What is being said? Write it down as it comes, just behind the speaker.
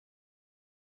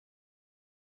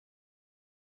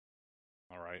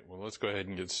right, well, let's go ahead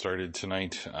and get started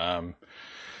tonight.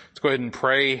 Let's go ahead and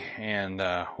pray, and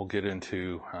we'll get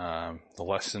into the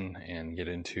lesson and get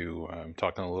into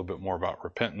talking a little bit more about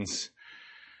repentance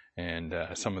and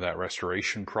some of that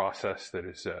restoration process that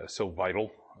is so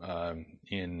vital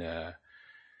in the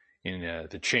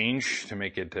change to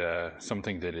make it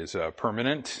something that is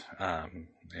permanent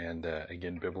and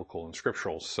again, biblical and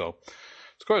scriptural. So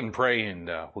let's go ahead and pray, and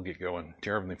we'll get going.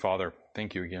 Dear Heavenly Father,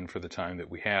 thank you again for the time that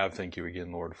we have. Thank you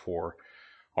again, Lord, for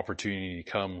opportunity to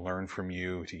come learn from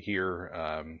you, to hear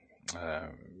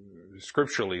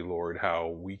scripturally, Lord, how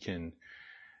we can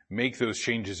make those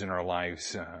changes in our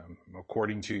lives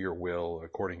according to your will,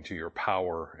 according to your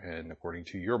power, and according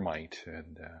to your might.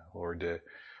 And Lord,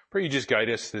 pray you just guide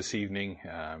us this evening.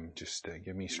 Just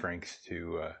give me strength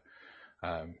to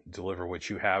deliver what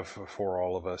you have for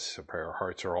all of us. I pray our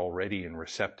hearts are all ready and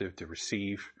receptive to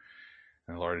receive.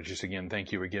 And Lord, I just again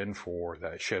thank you again for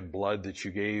that shed blood that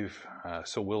you gave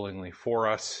so willingly for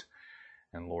us.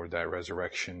 And Lord, that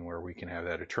resurrection where we can have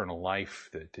that eternal life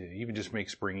that even just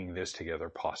makes bringing this together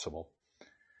possible.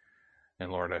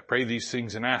 And Lord, I pray these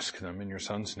things and ask them in your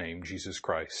Son's name, Jesus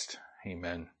Christ.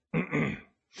 Amen.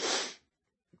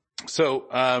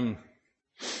 So,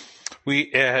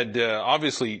 we had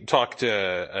obviously talked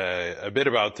a bit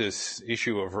about this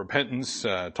issue of repentance,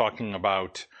 talking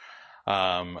about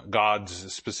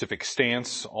God's specific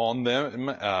stance on them,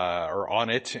 or on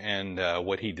it, and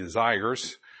what he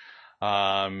desires.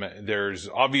 There's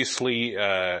obviously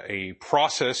a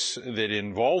process that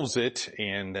involves it,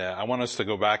 and I want us to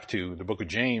go back to the book of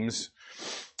James,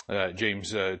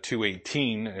 James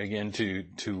 2:18, again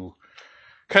to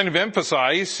kind of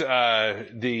emphasize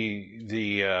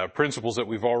the principles that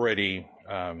we've already,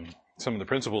 some of the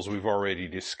principles we've already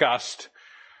discussed.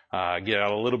 Get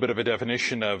out a little bit of a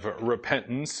definition of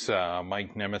repentance.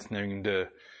 Mike Nemeth named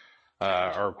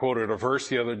or quoted a verse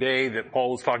the other day that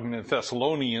Paul was talking to the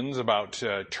Thessalonians about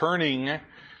turning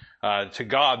to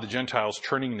God, the Gentiles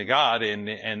turning to God,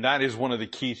 and that is one of the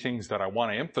key things that I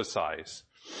want to emphasize.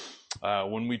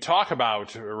 When we talk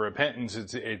about repentance,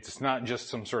 it's not just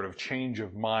some sort of change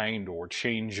of mind or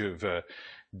change of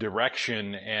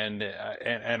direction, and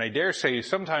I dare say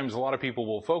sometimes a lot of people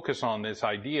will focus on this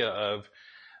idea of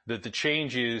that the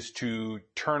change is to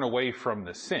turn away from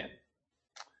the sin.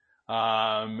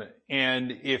 And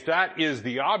if that is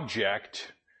the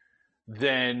object,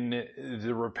 then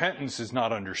the repentance is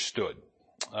not understood.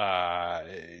 To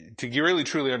really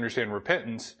truly understand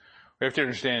repentance, we have to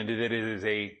understand that it is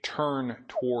a turn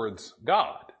towards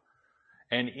God.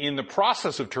 And in the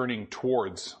process of turning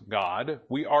towards God,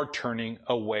 we are turning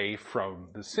away from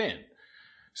the sin.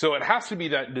 So it has to be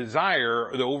that desire,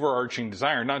 the overarching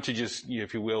desire, not to just,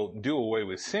 if you will, do away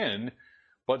with sin,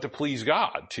 but to please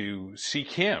God, to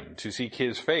seek him, to seek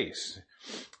his face.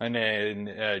 And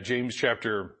then James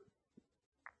chapter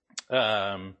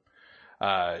 2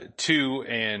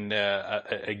 and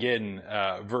again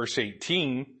verse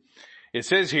 18, it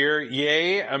says here,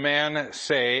 yea, a man may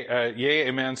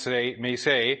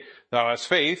say, thou hast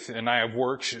faith, and I have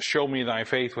works. Show me thy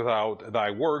faith without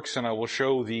thy works, and I will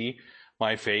show thee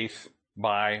my faith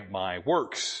by my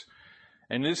works.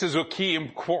 And this is a key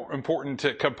important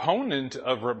component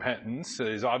of repentance.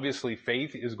 Is obviously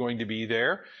faith is going to be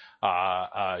there.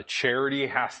 Charity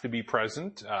has to be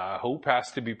present. Hope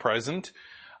has to be present.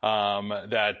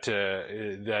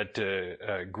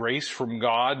 Grace from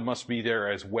God must be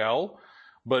there as well.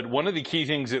 But one of the key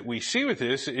things that we see with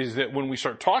this is that when we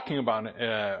start talking about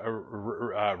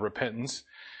repentance,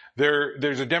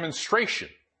 there's a demonstration.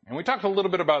 And we talked a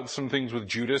little bit about some things with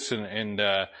Judas, and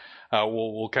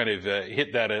we'll kind of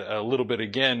hit that a little bit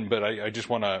again, but I just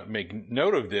want to make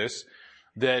note of this,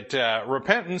 that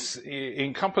repentance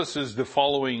encompasses the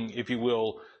following, if you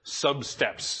will,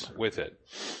 sub-steps with it.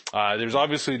 There's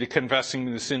obviously the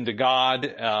confessing the sin to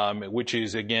God, which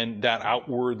is, again, that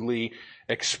outwardly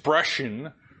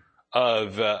expression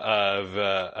of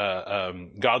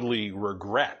godly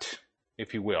regret,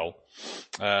 if you will,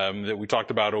 that we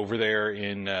talked about over there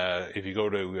in, if you go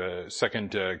to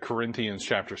 2 Corinthians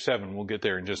chapter 7, we'll get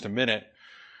there in just a minute.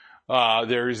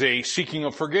 There is a seeking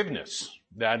of forgiveness.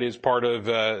 That is part of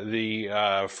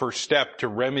the first step to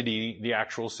remedy the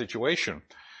actual situation.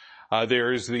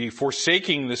 There is the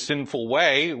forsaking the sinful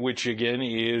way, which again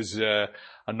is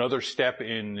another step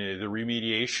in the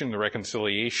remediation, the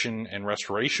reconciliation, and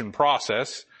restoration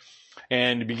process,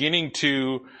 and beginning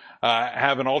to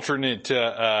have an alternate,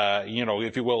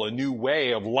 if you will, a new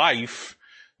way of life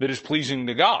that is pleasing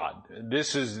to God.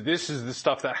 This is the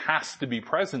stuff that has to be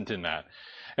present in that.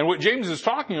 And what James is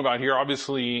talking about here,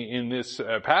 obviously, in this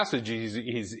passage,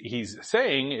 he's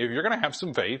saying if you're going to have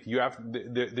some faith,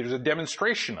 there's a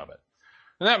demonstration of it.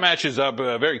 And that matches up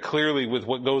very clearly with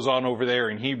what goes on over there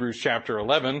in Hebrews chapter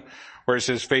 11, where it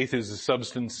says faith is the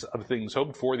substance of things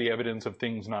hoped for, the evidence of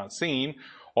things not seen.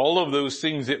 All of those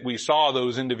things that we saw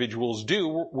those individuals do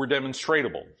were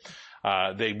demonstratable.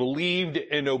 They believed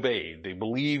and obeyed. They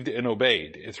believed and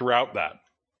obeyed throughout that.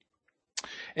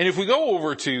 And if we go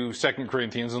over to 2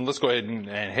 Corinthians, and let's go ahead and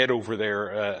head over there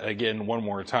again one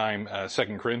more time,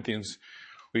 2 Corinthians.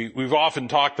 We've often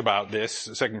talked about this,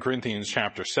 2 Corinthians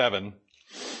chapter 7.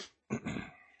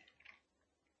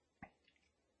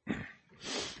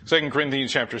 2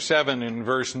 Corinthians chapter 7 in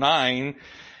verse 9,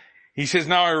 he says,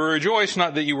 "Now I rejoice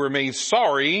not that you were made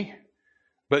sorry,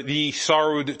 but ye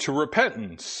sorrowed to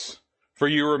repentance. For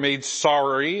you were made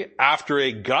sorry after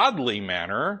a godly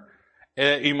manner,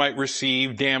 you might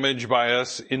receive damage by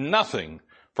us in nothing.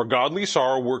 For godly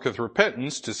sorrow worketh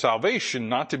repentance to salvation,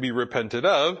 not to be repented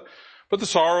of, but the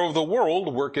sorrow of the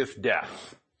world worketh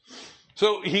death."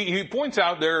 So he points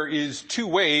out there is two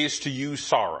ways to use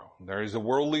sorrow. There is a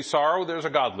worldly sorrow, there's a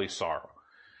godly sorrow.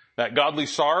 That godly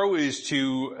sorrow is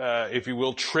to, if you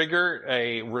will, trigger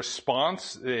a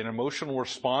response, an emotional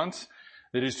response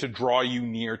that is to draw you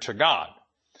near to God.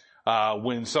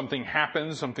 When something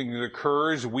happens, something that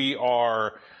occurs, we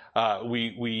have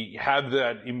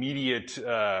that immediate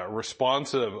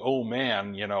response of, oh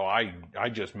man, I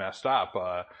just messed up.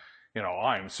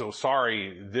 I'm so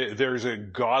sorry. There's a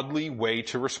godly way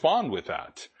to respond with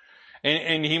that.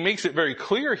 And he makes it very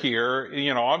clear here,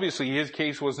 obviously his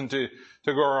case wasn't to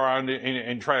go around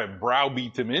and try to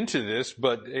browbeat them into this,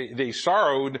 but they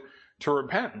sorrowed to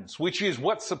repentance, which is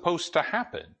what's supposed to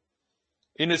happen.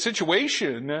 In a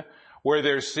situation where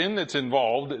there's sin that's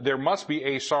involved, there must be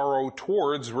a sorrow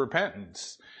towards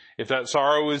repentance. If that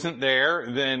sorrow isn't there,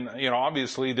 then,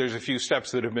 obviously there's a few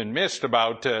steps that have been missed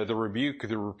about the rebuke,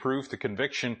 the reproof, the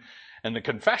conviction, and the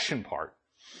confession part.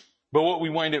 But what we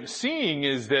wind up seeing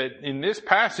is that in this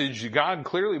passage, God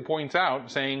clearly points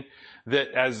out, saying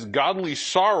that as godly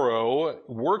sorrow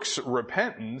works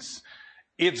repentance,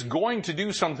 it's going to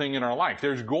do something in our life.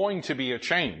 There's going to be a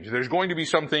change. There's going to be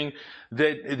something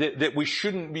that we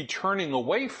shouldn't be turning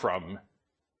away from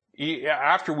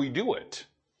after we do it.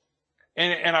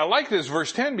 And I like this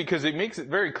verse 10 because it makes it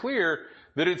very clear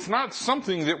that it's not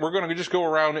something that we're going to just go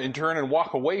around and turn and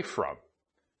walk away from.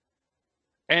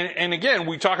 And again,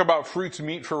 we talk about fruits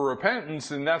meet for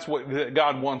repentance, and that's what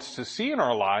God wants to see in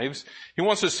our lives. He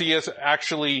wants to see us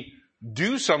actually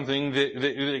do something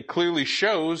that clearly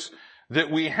shows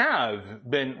that we have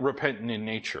been repentant in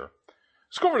nature.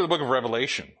 Let's go over to the book of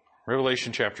Revelation.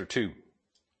 Revelation chapter 2.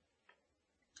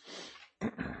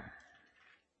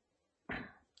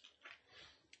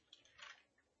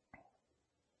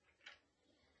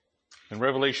 In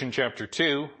Revelation chapter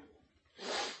 2,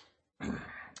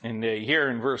 and here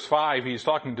in verse 5, he's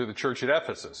talking to the church at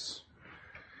Ephesus.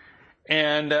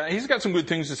 And he's got some good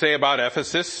things to say about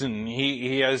Ephesus, and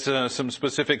he has some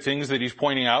specific things that he's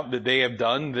pointing out that they have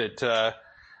done that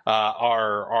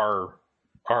are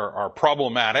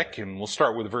problematic. And we'll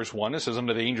start with verse 1. It says,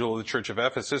 "Unto the angel of the church of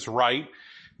Ephesus write,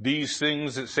 these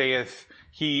things that saith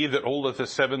he that holdeth the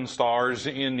 7 stars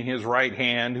in his right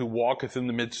hand, who walketh in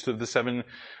the midst of the 7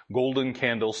 golden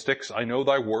candlesticks. I know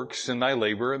thy works, and thy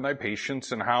labor, and thy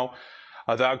patience, and how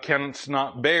thou canst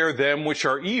not bear them which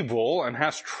are evil, and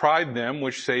hast tried them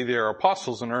which say they are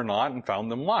apostles and are not, and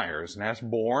found them liars, and hast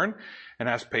borne, and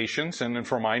hast patience, and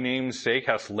for my name's sake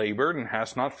hast labored, and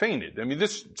hast not fainted." I mean,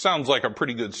 this sounds like a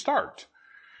pretty good start.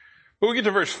 But we get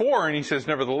to verse 4, and he says,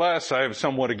 "Nevertheless, I have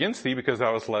somewhat against thee, because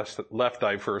thou hast left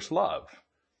thy first love."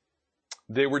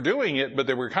 They were doing it, but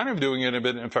they were kind of doing it a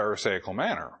bit in a Pharisaical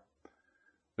manner.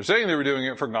 They're saying they were doing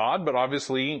it for God, but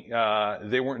obviously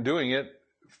they weren't doing it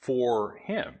for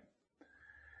him.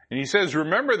 And he says,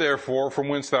 "Remember therefore from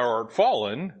whence thou art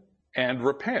fallen, and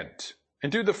repent,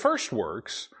 and do the first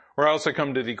works, or else I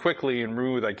come to thee quickly and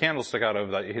remove thy candlestick out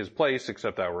of his place,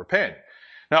 except thou repent."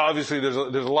 Now, obviously, there's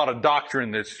a lot of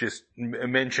doctrine that's just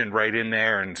mentioned right in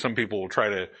there, and some people will try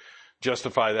to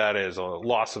justify that as a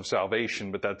loss of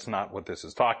salvation, but that's not what this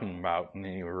is talking about in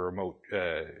any remote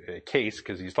case,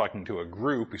 because he's talking to a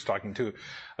group, he's talking to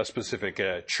a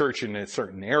specific church in a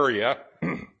certain area.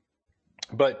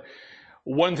 But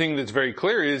one thing that's very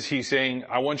clear is he's saying,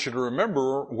 I want you to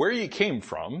remember where you came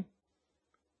from,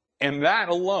 and that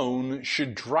alone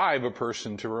should drive a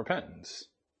person to repentance.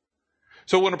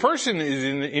 So when a person is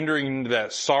entering into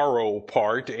that sorrow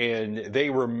part and they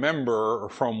remember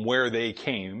from where they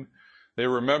came, they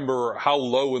remember how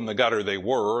low in the gutter they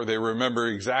were, they remember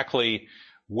exactly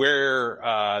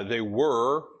where they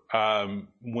were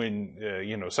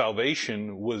when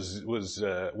salvation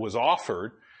was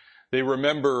offered. They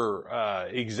remember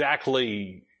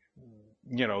exactly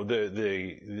the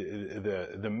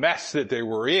mess that they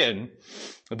were in,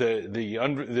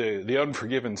 the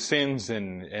unforgiven sins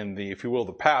and the, if you will,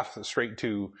 the path straight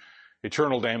to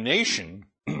eternal damnation.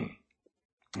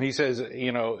 He says,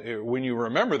 when you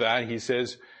remember that, he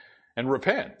says, and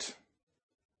repent.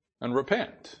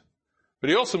 But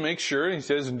he also makes sure, he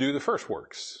says, and do the first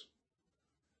works.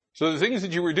 So the things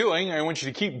that you were doing, I want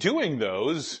you to keep doing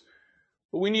those,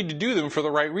 but we need to do them for the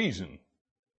right reason.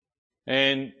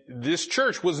 And this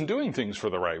church wasn't doing things for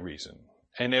the right reason.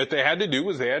 And what they had to do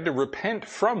was they had to repent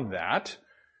from that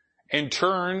and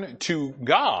turn to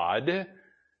God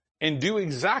and do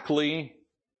exactly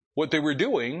what they were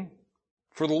doing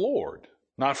for the Lord,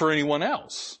 not for anyone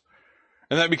else.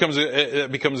 And that becomes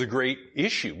a great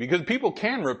issue because people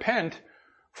can repent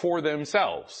for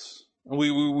themselves.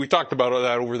 We talked about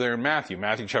that over there in Matthew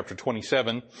chapter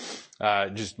 27.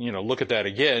 Look at that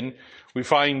again. We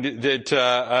find that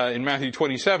in Matthew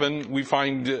 27 we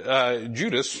find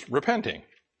Judas repenting.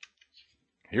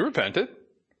 He repented.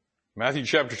 Matthew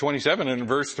chapter 27 and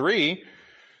verse 3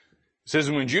 it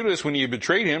says, when Judas, when he had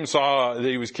betrayed him, saw that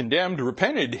he was condemned,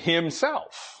 repented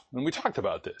himself. And we talked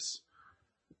about this.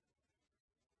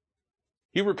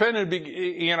 He repented,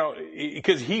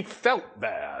 because he felt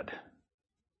bad.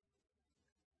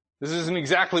 This isn't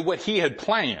exactly what he had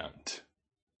planned. It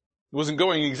wasn't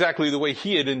going exactly the way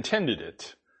he had intended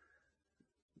it.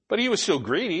 But he was still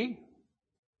greedy.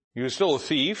 He was still a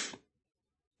thief.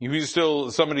 He was still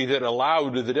somebody that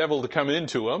allowed the devil to come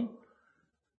into him.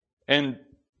 And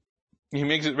he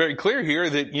makes it very clear here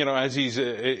that, as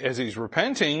he's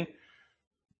repenting,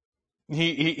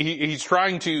 he's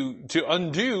trying to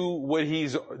undo what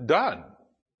he's done.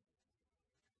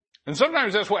 And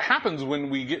sometimes that's what happens when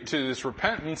we get to this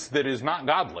repentance that is not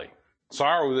godly.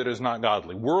 Sorrow that is not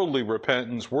godly. Worldly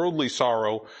repentance, worldly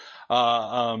sorrow,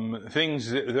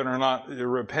 things that are not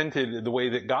repented the way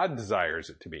that God desires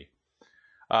it to be.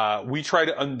 We try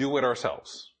to undo it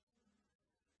ourselves.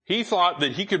 He thought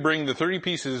that he could bring the 30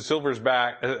 pieces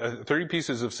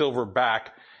of silver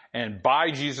back and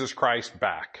buy Jesus Christ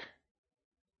back.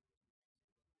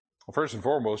 Well, first and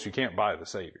foremost, you can't buy the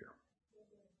Savior.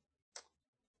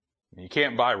 You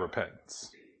can't buy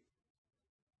repentance.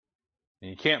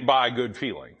 And you can't buy good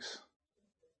feelings.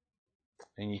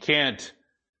 And you can't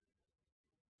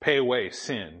pay away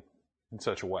sin in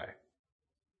such a way.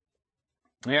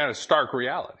 And that's a stark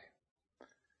reality.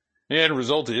 And the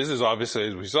result is obviously,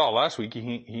 as we saw last week,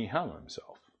 he hung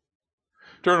himself.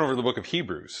 Turn over to the book of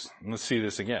Hebrews. And let's see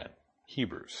this again.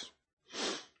 Hebrews.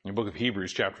 The book of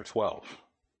Hebrews, chapter 12.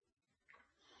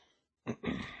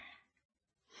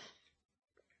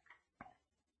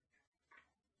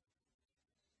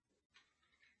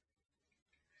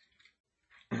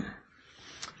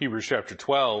 Hebrews chapter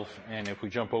 12, and if we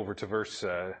jump over to verse,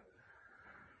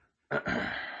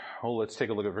 let's take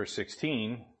a look at verse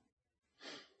 16.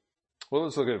 Well,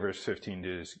 let's look at verse 15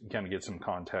 to kind of get some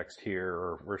context here,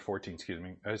 or verse 14, excuse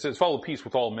me. It says, follow peace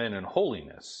with all men and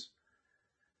holiness,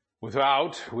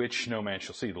 without which no man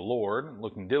shall see the Lord,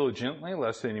 looking diligently,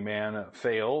 lest any man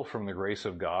fail from the grace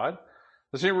of God,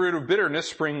 lest any root of bitterness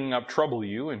springing up trouble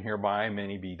you, and hereby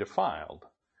many be defiled.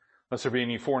 Lest there be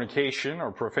any fornication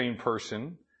or profane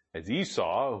person, as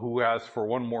Esau, who hath for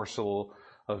one morsel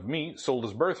of meat sold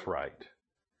his birthright.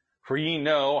 For ye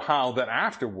know how that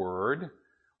afterward,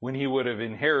 when he would have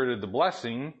inherited the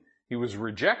blessing, he was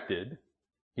rejected.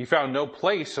 He found no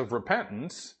place of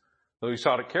repentance, though he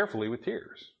sought it carefully with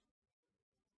tears.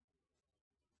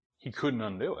 He couldn't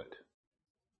undo it.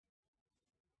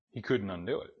 He couldn't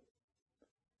undo it.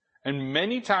 And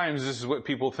many times this is what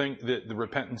people think that the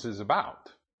repentance is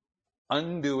about.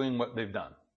 Undoing what they've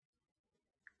done.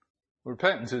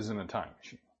 Repentance isn't a time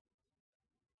machine.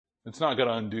 It's not going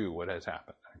to undo what has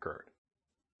happened and occurred.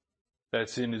 That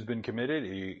sin has been committed.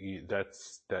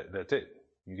 That's it.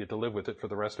 You get to live with it for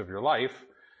the rest of your life,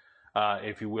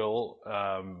 if you will,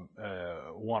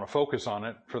 want to focus on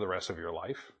it for the rest of your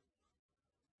life.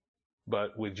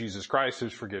 But with Jesus Christ,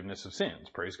 there's forgiveness of sins.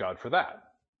 Praise God for that.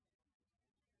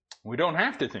 We don't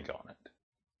have to think on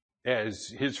it, as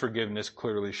his forgiveness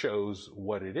clearly shows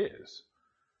what it is.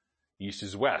 East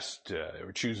is west,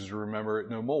 chooses to remember it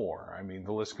no more. I mean,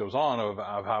 the list goes on of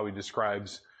how he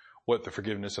describes what the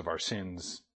forgiveness of our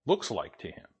sins looks like to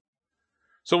him.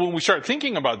 So when we start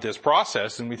thinking about this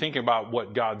process and we think about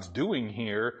what God's doing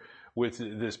here with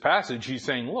this passage, he's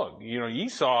saying, look,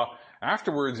 Esau,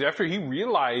 afterwards, after he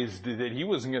realized that he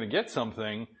wasn't going to get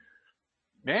something,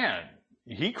 man,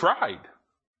 he cried.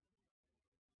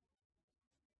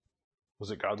 Was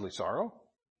it godly sorrow?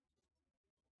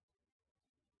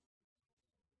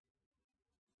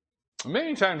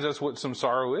 Many times that's what some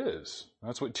sorrow is.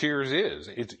 That's what tears is.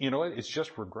 It's, you know what? It's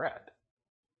just regret.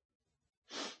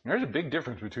 There's a big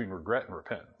difference between regret and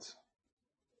repentance.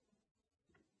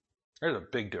 There's a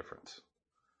big difference.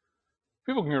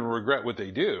 People can regret what they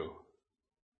do,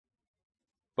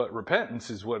 but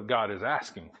repentance is what God is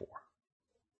asking for.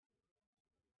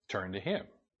 Turn to Him.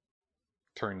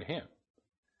 Turn to Him.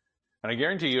 And I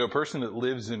guarantee you, a person that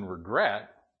lives in regret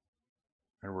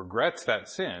and regrets that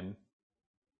sin,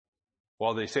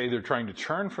 while they say they're trying to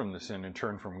turn from the sin and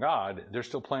turn from God, they're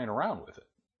still playing around with it.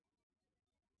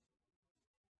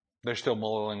 They're still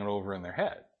mulling it over in their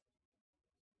head.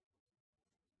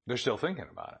 They're still thinking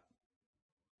about it.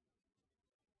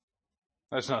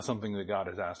 That's not something that God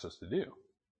has asked us to do.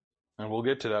 And we'll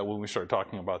get to that when we start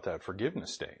talking about that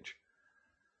forgiveness stage.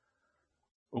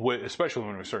 Especially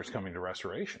when it starts coming to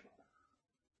restoration.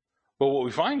 But what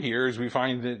we find here is we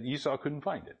find that Esau couldn't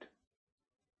find it.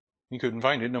 He couldn't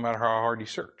find it no matter how hard he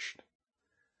searched.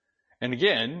 And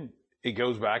again, it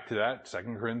goes back to that 2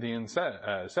 Corinthians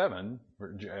 7,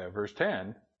 verse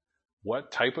 10.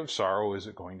 What type of sorrow is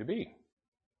it going to be?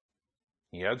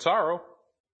 He had sorrow.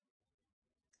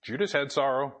 Judas had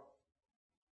sorrow.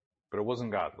 But it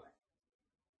wasn't godly.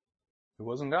 It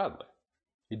wasn't godly.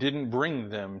 It didn't bring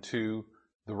them to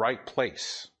the right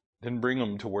place. It didn't bring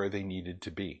them to where they needed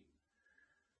to be.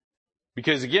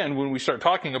 Because again, when we start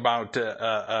talking about,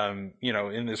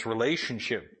 in this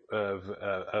relationship of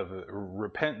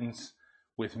repentance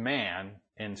with man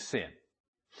and sin.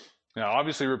 Now,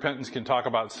 obviously, repentance can talk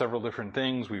about several different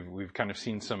things. We've kind of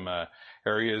seen some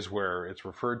areas where it's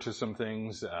referred to some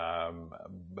things a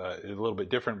little bit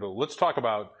different. But let's talk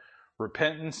about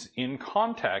repentance in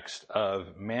context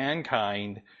of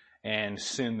mankind and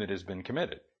sin that has been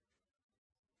committed.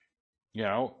 You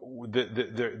know,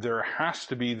 there has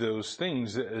to be those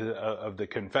things of the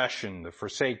confession, the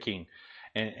forsaking,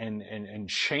 and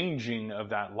changing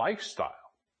of that lifestyle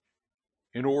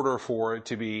in order for it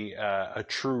to be a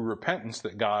true repentance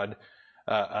that God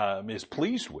is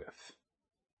pleased with.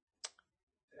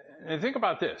 And think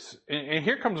about this. And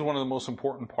here comes one of the most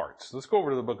important parts. Let's go over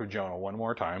to the book of Jonah one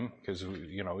more time, because,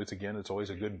 you know, it's always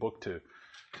a good book to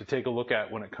take a look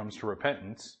at when it comes to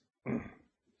repentance.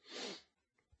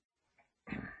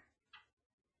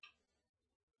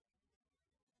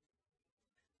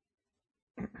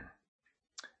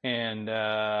 And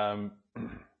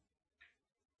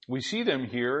we see them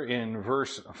here in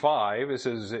verse 5. It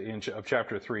says of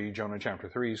chapter 3, Jonah chapter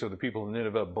 3, so the people of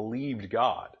Nineveh believed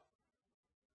God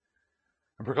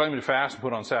and proclaimed a fast and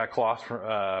put on sackcloth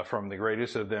from the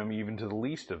greatest of them even to the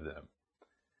least of them.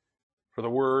 For the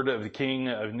word of the king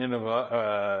of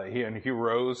Nineveh, he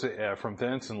rose from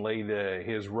thence and laid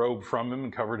his robe from him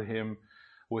and covered him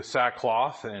with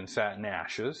sackcloth and sat in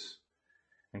ashes,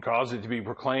 and caused it to be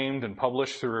proclaimed and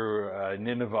published through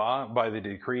Nineveh by the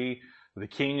decree of the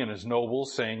king and his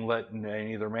nobles, saying, let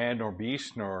neither man nor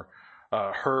beast nor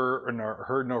herd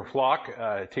nor flock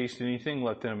taste anything,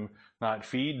 let them not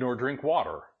feed nor drink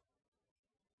water.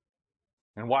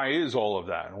 And why is all of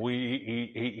that?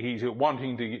 He's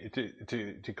wanting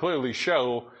to clearly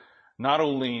show not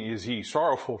only is he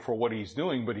sorrowful for what he's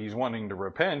doing, but he's wanting to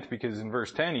repent, because in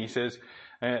verse 10 he says,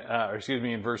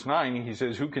 in verse 9, he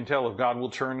says, who can tell if God will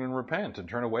turn and repent and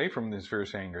turn away from this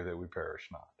fierce anger that we perish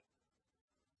not?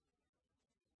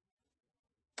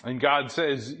 And God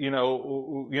says, here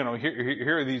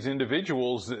are these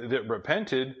individuals that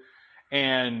repented,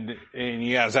 and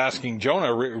he is asking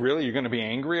Jonah, really, you're going to be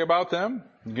angry about them?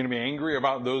 You're going to be angry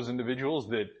about those individuals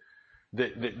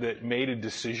that made a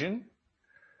decision?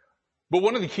 But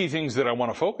one of the key things that I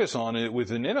want to focus on with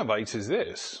the Ninevites is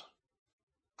this.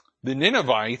 The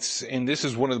Ninevites, and this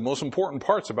is one of the most important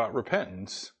parts about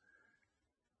repentance,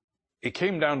 it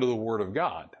came down to the Word of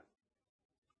God.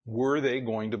 Were they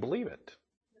going to believe it?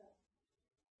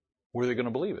 Were they going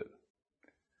to believe it?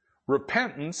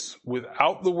 Repentance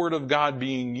without the Word of God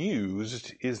being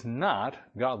used is not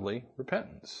godly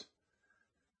repentance.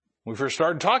 When we first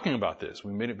started talking about this,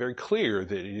 we made it very clear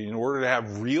that in order to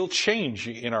have real change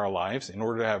in our lives, in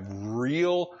order to have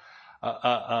real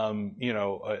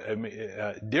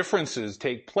differences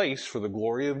take place for the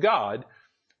glory of God,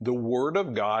 the Word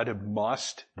of God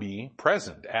must be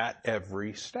present at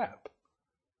every step,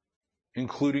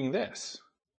 including this.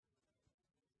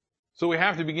 So we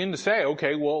have to begin to say,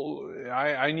 okay, well,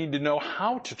 I need to know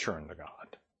how to turn to God.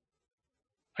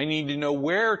 I need to know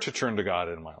where to turn to God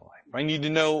in my life. I need to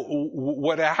know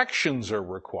what actions are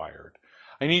required.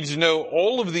 I need to know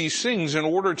all of these things in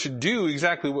order to do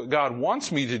exactly what God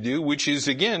wants me to do, which is,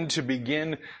 again, to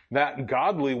begin that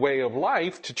godly way of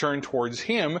life, to turn towards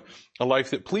Him, a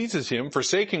life that pleases Him,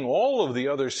 forsaking all of the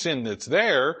other sin that's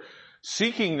there,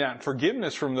 seeking that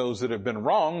forgiveness from those that have been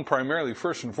wrong, primarily,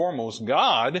 first and foremost,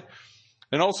 God,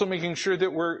 and also making sure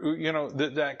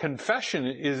that that confession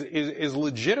is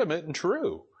legitimate and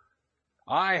true.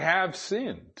 I have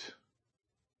sinned.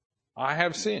 I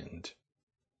have sinned.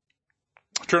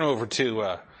 Turn over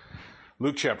to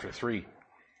Luke chapter 3.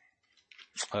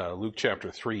 Luke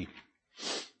chapter 3.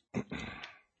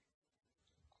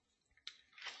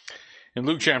 In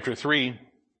Luke chapter 3,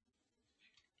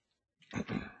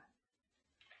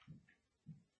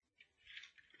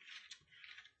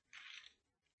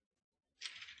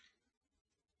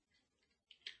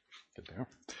 get there.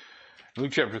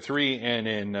 Luke chapter 3 and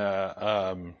in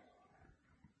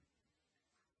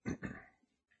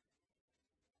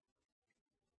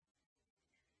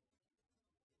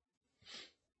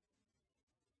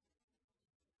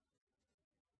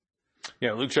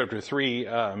Luke chapter 3,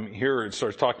 here it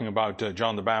starts talking about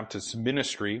John the Baptist's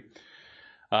ministry.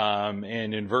 And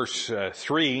in verse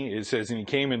 3, it says, "And he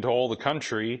came into all the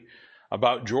country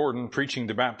about Jordan, preaching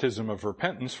the baptism of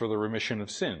repentance for the remission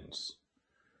of sins."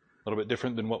 A little bit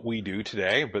different than what we do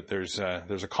today, but there's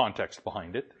a context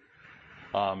behind it.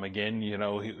 Again,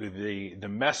 the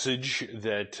message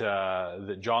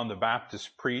that John the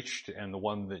Baptist preached and the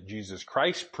one that Jesus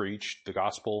Christ preached, the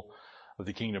gospel of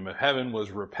the kingdom of heaven,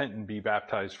 was repent and be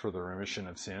baptized for the remission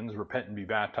of sins. Repent and be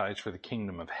baptized, for the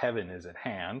kingdom of heaven is at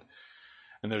hand.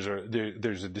 And there's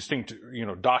a distinct,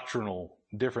 doctrinal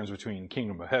difference between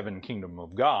kingdom of heaven and kingdom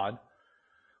of God.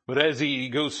 But as he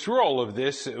goes through all of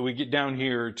this, we get down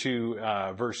here to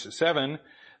verse 7.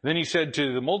 "Then he said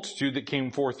to the multitude that came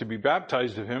forth to be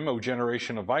baptized of him, O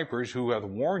generation of vipers, who hath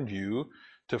warned you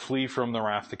to flee from the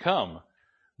wrath to come?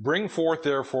 Bring forth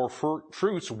therefore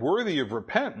fruits worthy of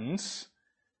repentance,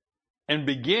 and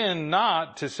begin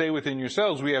not to say within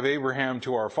yourselves, We have Abraham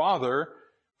to our father.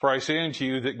 For I say unto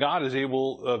you that God is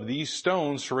able of these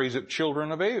stones to raise up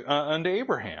children unto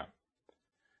Abraham."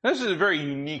 This is a very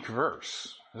unique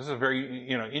verse. This is a very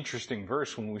interesting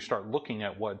verse when we start looking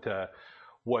at what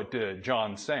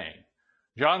John's saying.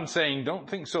 John's saying, don't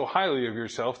think so highly of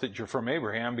yourself that you're from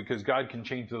Abraham, because God can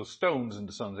change those stones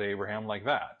into sons of Abraham like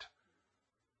that.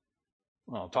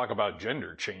 Well, talk about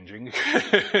gender changing.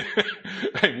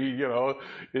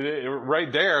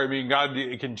 Right there, God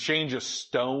can change a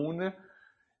stone.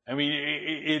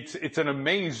 It's an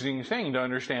amazing thing to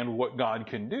understand what God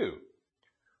can do.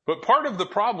 But part of the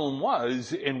problem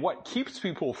was, and what keeps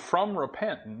people from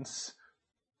repentance,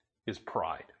 is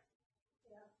pride.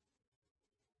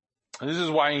 And this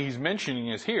is why he's mentioning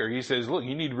this here. He says, look,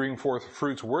 you need to bring forth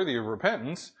fruits worthy of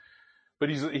repentance. But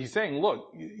he's saying,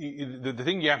 look, the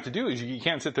thing you have to do is you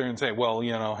can't sit there and say, well,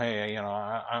 hey,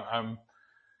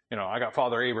 I got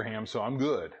Father Abraham, so I'm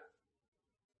good.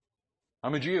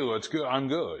 I'm a Jew, it's good, I'm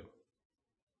good.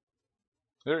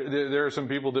 There are some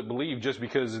people that believe just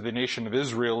because the nation of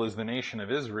Israel is the nation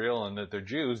of Israel and that they're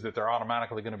Jews, that they're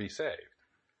automatically going to be saved.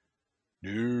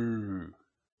 No.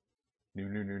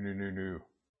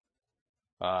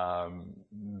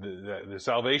 The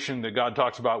salvation that God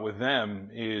talks about with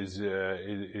them is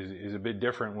a bit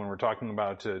different when we're talking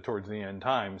about towards the end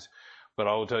times. But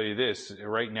I will tell you this: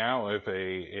 right now, if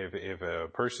a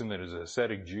person that is a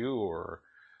ascetic Jew or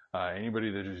anybody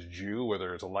that is Jew,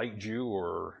 whether it's a light Jew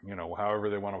or however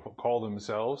they want to call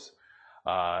themselves,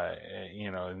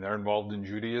 and they're involved in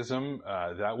Judaism,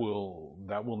 that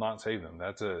will not save them.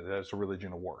 That's a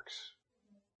religion of works.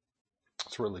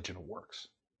 It's a religion of works.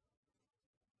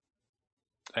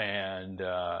 And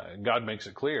God makes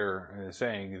it clear,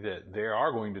 saying that they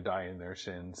are going to die in their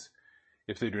sins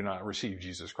if they do not receive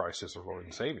Jesus Christ as their Lord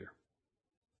and Savior.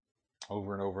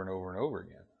 Over and over and over and over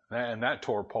again. And that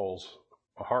tore Paul's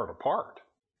heart apart.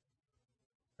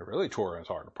 It really tore his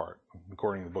heart apart,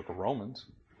 according to the book of Romans.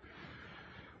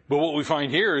 But what we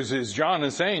find here is John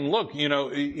is saying, look,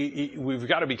 we've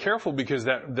got to be careful, because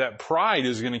that pride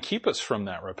is going to keep us from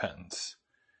that repentance.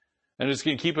 And it's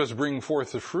going to keep us bringing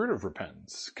forth the fruit of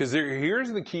repentance. Because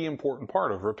here's the key important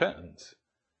part of repentance.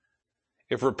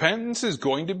 If repentance is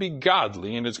going to be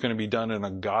godly, and it's going to be done in a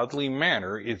godly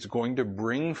manner, it's going to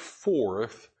bring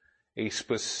forth a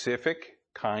specific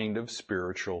kind of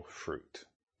spiritual fruit.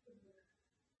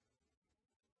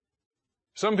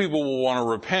 Some people will want to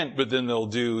repent, but then they'll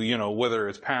do, whether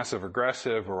it's passive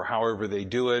aggressive or however they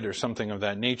do it or something of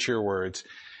that nature, where it's,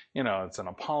 it's an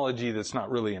apology that's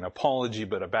not really an apology,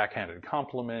 but a backhanded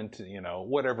compliment,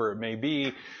 whatever it may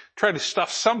be. Try to stuff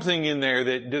something in there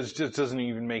that just doesn't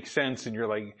even make sense. And you're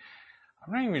like,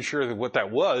 I'm not even sure what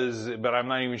that was, but I'm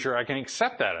not even sure I can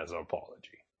accept that as an apology.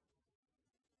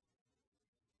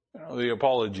 The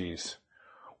apologies.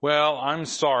 Well, I'm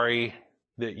sorry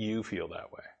that you feel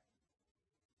that way.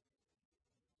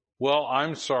 Well,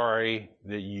 I'm sorry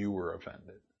that you were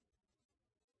offended.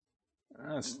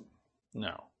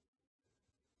 No.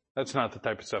 That's not the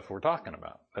type of stuff we're talking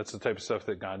about. That's the type of stuff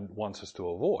that God wants us to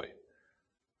avoid.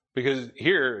 Because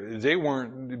here, they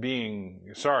weren't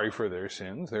being sorry for their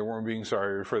sins. They weren't being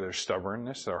sorry for their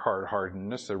stubbornness, their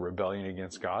hard-heartedness, their rebellion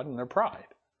against God, and their pride.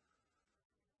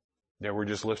 They were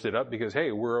just lifted up because,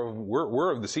 hey,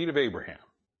 we're of the seed of Abraham.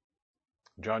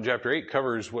 John chapter 8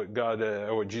 covers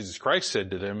what Jesus Christ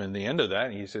said to them in the end of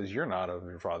that. He says, you're not of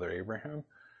your father Abraham.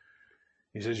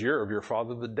 He says, you're of your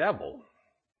father the devil.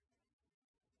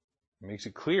 It makes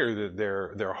it clear that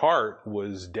their heart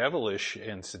was devilish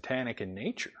and satanic in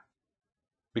nature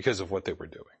because of what they were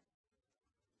doing.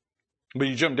 But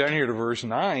you jump down here to verse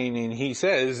 9, and he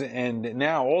says, and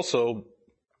now also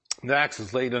the axe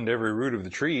is laid unto every root of the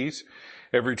trees.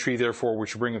 Every tree, therefore,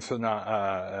 which bringeth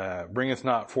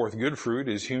not forth good fruit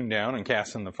is hewn down and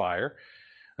cast in the fire.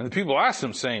 And the people asked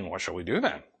him, saying, what shall we do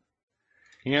then?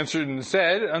 He answered and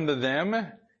said unto them,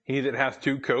 he that hath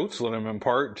 2 coats, let him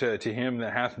impart to him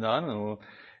that hath none,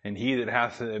 and he that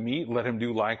hath meat, let him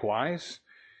do likewise.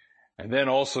 And then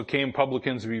also came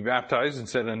publicans to be baptized, and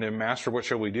said unto him, Master, what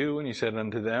shall we do? And he said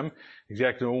unto them,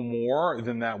 exact no more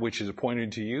than that which is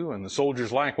appointed to you. And the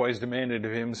soldiers likewise demanded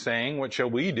of him, saying, what shall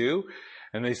we do?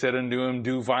 And they said unto him,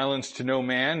 do violence to no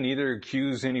man, neither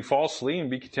accuse any falsely, and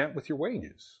be content with your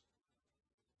wages.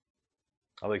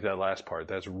 I like that last part.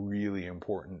 That's really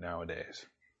important nowadays.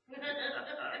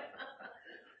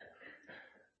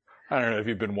 I don't know if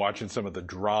you've been watching some of the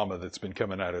drama that's been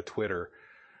coming out of Twitter,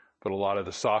 but a lot of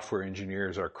the software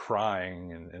engineers are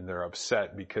crying and they're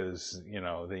upset because,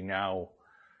 they now,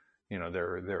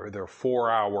 their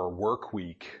 4-hour work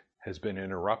week has been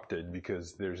interrupted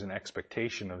because there's an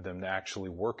expectation of them to actually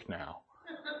work now.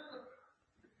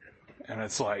 And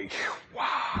it's like,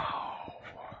 wow.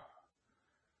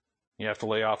 You have to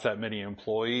lay off that many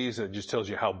employees. It just tells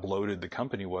you how bloated the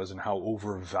company was and how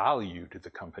overvalued the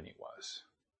company was.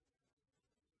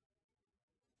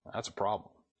 That's a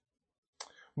problem.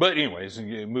 But anyways,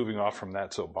 moving off from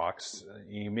that soapbox,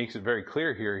 he makes it very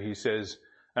clear here. He says,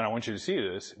 and I want you to see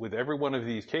this, with every one of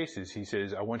these cases, he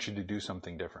says, I want you to do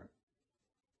something different.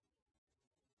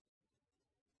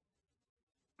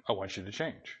 I want you to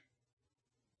change.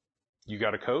 You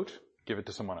got a coat? Give it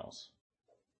to someone else.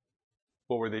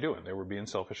 What were they doing? They were being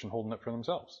selfish and holding it for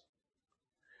themselves.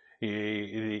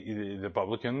 The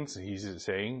publicans, he's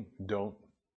saying, don't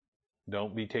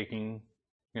be taking,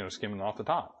 skimming off the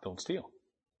top. Don't steal.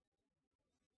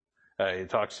 He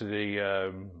talks to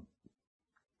the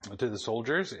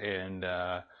soldiers, and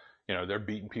they're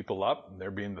beating people up.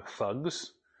 They're being the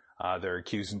thugs. They're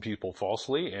accusing people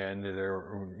falsely, and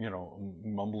they're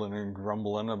mumbling and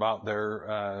grumbling about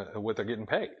their what they're getting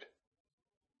paid.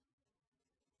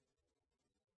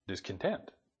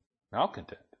 Discontent,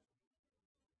 malcontent.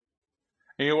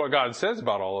 And you know what God says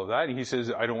about all of that? He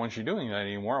says, I don't want you doing that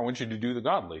anymore. I want you to do the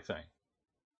godly thing.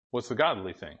 What's the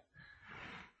godly thing?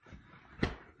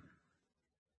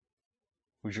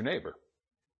 Who's your neighbor?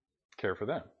 Care for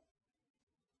them.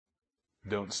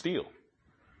 Don't steal.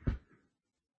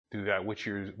 Do that which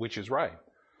is right.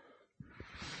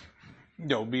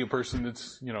 Be a person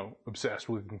that's, obsessed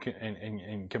with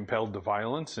and compelled to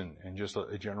violence and just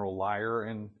a general liar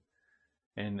and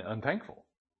unthankful.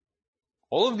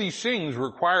 All of these things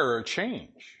require a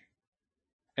change.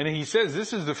 And he says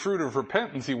this is the fruit of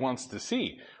repentance he wants to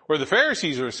see. Where the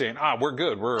Pharisees are saying, we're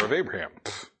good, we're of Abraham.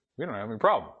 We don't have any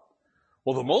problem.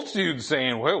 Well, the multitude's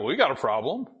saying, well, we got a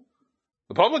problem.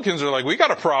 The publicans are like, we got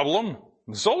a problem.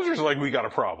 The soldiers are like, we got a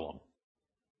problem.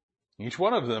 Each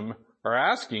one of them are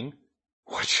asking,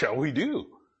 what shall we do?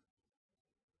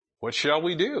 What shall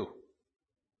we do?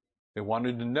 They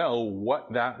wanted to know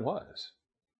what that was.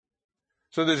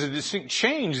 So there's a distinct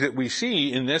change that we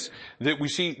see in this, that we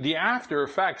see the after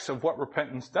effects of what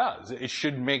repentance does. It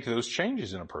should make those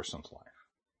changes in a person's life.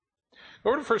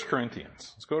 Go to 1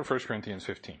 Corinthians. Let's go to 1 Corinthians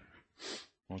 15.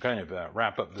 We'll kind of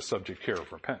wrap up the subject here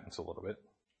of repentance a little bit.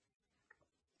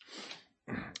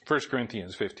 1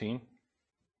 Corinthians 15.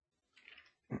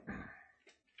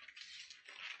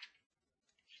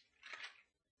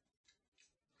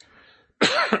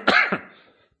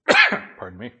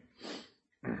 Pardon me.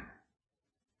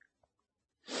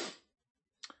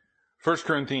 1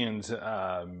 Corinthians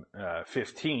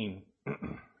 15,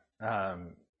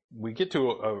 we get to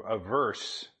a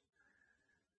verse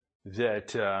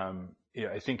that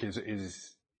I think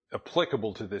is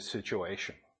applicable to this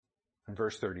situation. in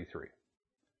verse 33.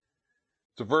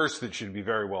 It's a verse that should be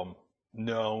very well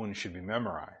known, should be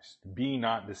memorized. Be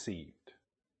not deceived.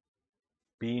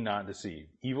 Be not deceived.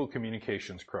 Evil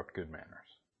communications corrupt good manners.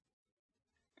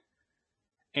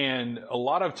 And a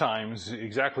lot of times,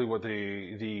 exactly what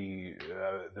the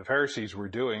Pharisees were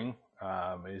doing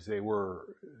is they were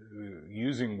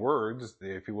using words,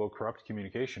 if you will, corrupt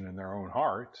communication in their own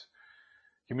hearts,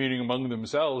 communicating among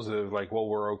themselves of like, well,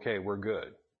 we're okay, we're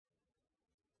good.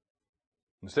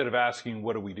 Instead of asking,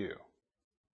 what do we do?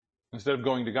 Instead of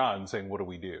going to God and saying, what do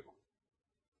we do?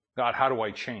 God, how do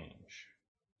I change?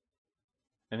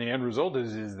 And the end result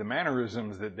is the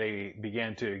mannerisms that they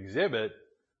began to exhibit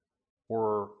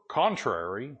were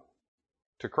contrary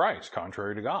to Christ,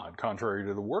 contrary to God, contrary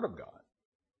to the Word of God.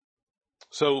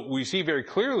 So we see very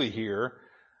clearly here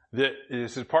that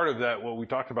this is part of that, what we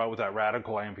talked about with that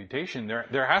radical amputation.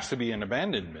 There has to be an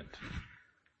abandonment.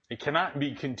 It cannot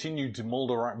be continued to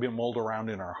mold around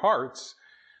in our hearts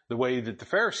the way that the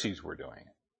Pharisees were doing.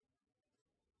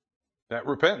 That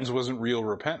repentance wasn't real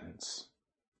repentance.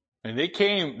 And they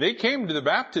came to the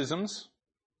baptisms,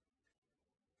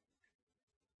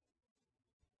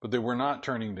 but they were not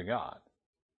turning to God.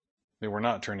 They were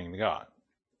not turning to God.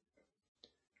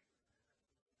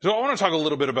 So I want to talk a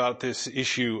little bit about this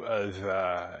issue of,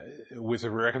 with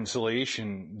the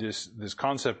reconciliation, this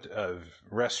concept of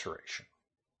restoration.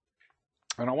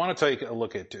 And I want to take a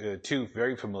look at two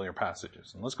very familiar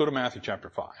passages. And let's go to Matthew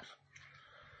chapter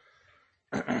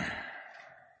 5.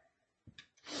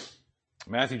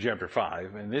 Matthew chapter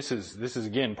 5, and this is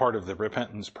again part of the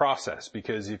repentance process,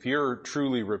 because if you're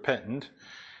truly repentant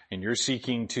and you're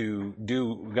seeking to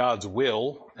do God's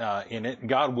will in it,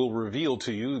 God will reveal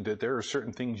to you that there are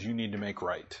certain things you need to make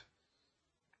right.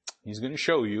 He's going to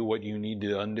show you what you need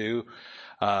to undo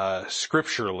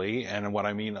scripturally, and what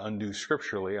I mean undo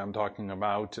scripturally, I'm talking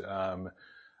about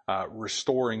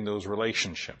restoring those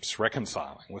relationships,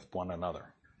 reconciling with one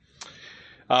another.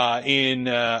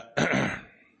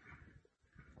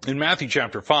 In Matthew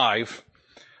chapter 5,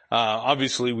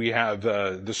 obviously we have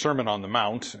the Sermon on the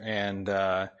Mount, and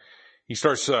he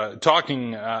starts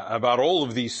talking about all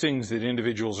of these things that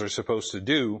individuals are supposed to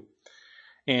do.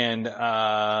 And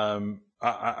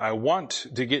I want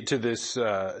to get to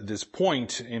this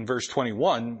point in verse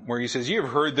 21 where he says, "You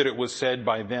have heard that it was said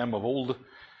by them of old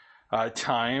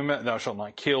time, thou shalt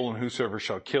not kill, and whosoever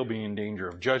shall kill be in danger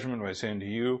of judgment. But I say unto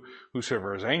you,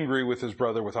 whosoever is angry with his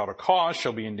brother without a cause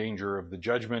shall be in danger of the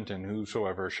judgment, and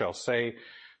whosoever shall say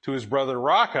to his brother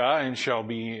Raca, and shall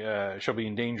be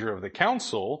in danger of the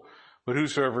council. But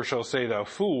whosoever shall say thou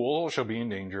fool shall be in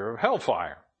danger of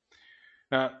hellfire."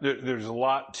 Now, there's a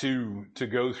lot to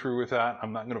go through with that.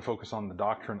 I'm not going to focus on the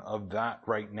doctrine of that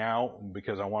right now,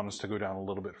 because I want us to go down a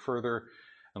little bit further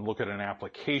and look at an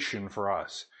application for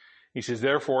us. He says,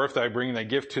 "Therefore, if thou bring thy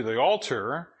gift to the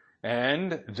altar,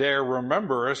 and there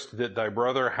rememberest that thy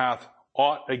brother hath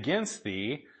aught against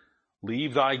thee,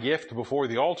 leave thy gift before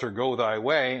the altar, go thy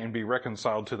way, and be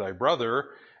reconciled to thy brother,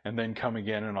 and then come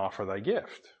again and offer thy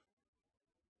gift."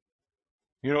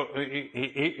 You know,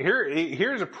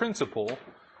 here's a principle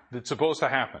that's supposed to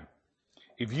happen.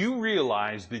 If you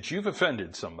realize that you've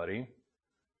offended somebody,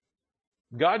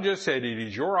 God just said it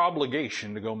is your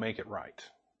obligation to go make it right.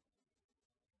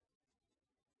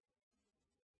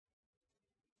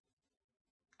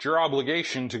 It's your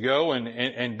obligation to go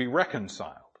and be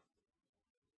reconciled.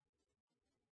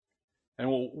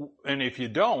 And if you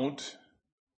don't,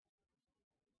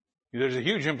 there's a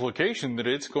huge implication that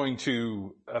it's going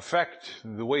to affect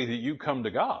the way that you come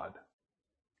to God.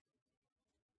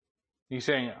 He's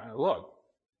saying, look,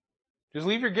 just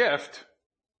leave your gift.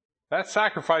 That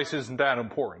sacrifice isn't that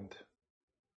important.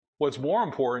 What's more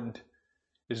important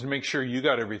is to make sure you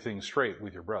got everything straight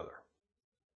with your brother.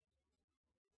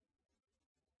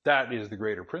 That is the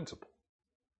greater principle.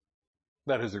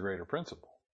 That is the greater principle.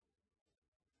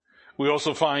 We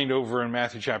also find over in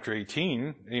Matthew chapter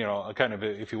 18, a kind of,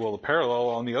 if you will, a parallel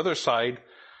on the other side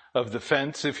of the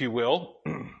fence, if you will.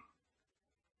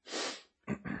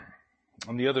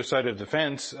 On the other side of the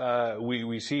fence,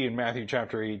 we see in Matthew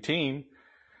chapter 18,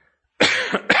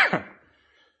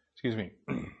 excuse me,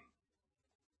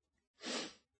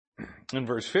 in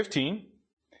verse 15,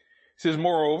 it says,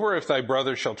 "Moreover, if thy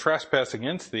brother shall trespass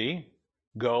against thee,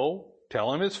 go,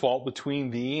 tell him his fault between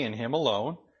thee and him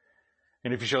alone.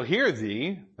 And if he shall hear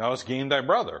thee, thou hast gained thy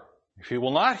brother. If he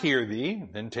will not hear thee,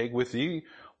 then take with thee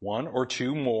one or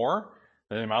two more,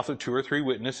 that in the mouth of 2 or 3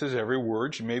 witnesses every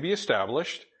word may be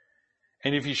established.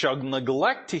 And if he shall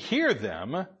neglect to hear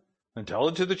them, then tell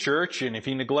it to the church. And if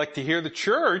he neglect to hear the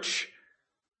church,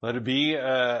 let him be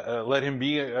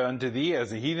unto thee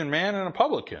as a heathen man and a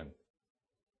publican."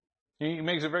 He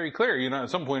makes it very clear, at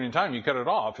some point in time you cut it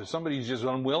off. If somebody's just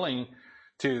unwilling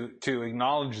to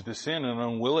acknowledge the sin and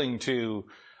unwilling to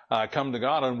come to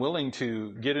God, unwilling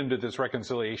to get into this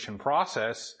reconciliation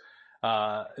process,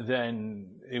 then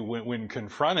when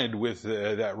confronted with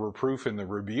that reproof and the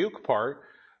rebuke part,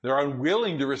 they're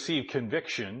unwilling to receive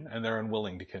conviction and they're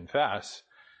unwilling to confess.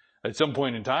 At some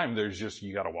point in time,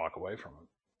 you got to walk away from them.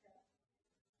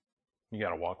 You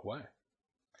got to walk away.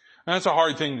 And that's a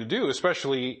hard thing to do,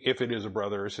 especially if it is a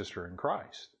brother or sister in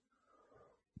Christ.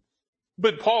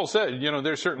 But Paul said,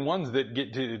 there's certain ones that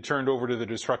get turned over to the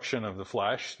destruction of the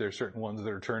flesh. There's certain ones that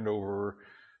are turned over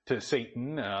to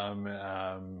Satan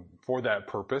for that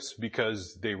purpose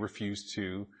because they refuse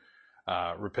to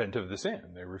repent of the sin.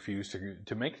 They refuse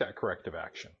to make that corrective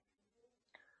action.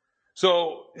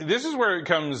 So this is where it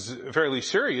comes fairly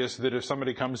serious that if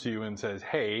somebody comes to you and says,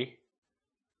 hey,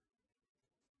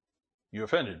 you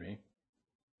offended me.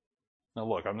 Now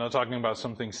look, I'm not talking about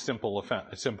something simple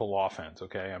offense,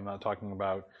 okay? I'm not talking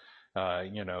about,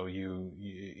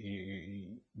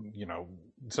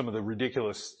 some of the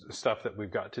ridiculous stuff that we've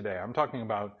got today. I'm talking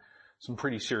about some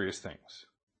pretty serious things.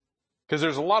 Because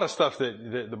there's a lot of stuff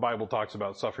that the Bible talks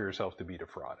about, suffer yourself to be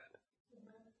defrauded.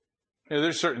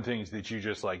 There's certain things that you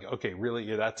just like, okay,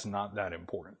 really, that's not that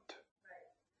important.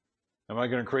 Am I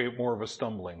going to create more of a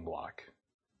stumbling block?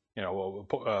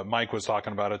 Mike was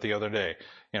talking about it the other day.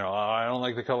 I don't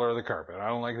like the color of the carpet. I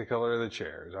don't like the color of the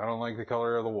chairs. I don't like the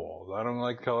color of the walls. I don't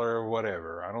like the color of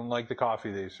whatever. I don't like the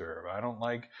coffee they serve. I don't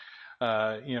like,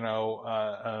 the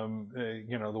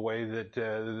way that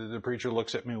the preacher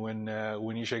looks at me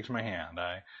when he shakes my hand.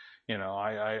 I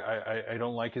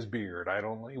don't like his beard. I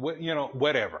don't like,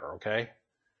 whatever. Okay.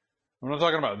 I'm not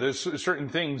talking about, there's certain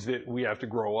things that we have to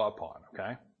grow up on.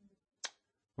 Okay.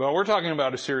 Well, we're talking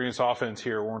about a serious offense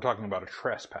here when we're talking about a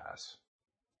trespass.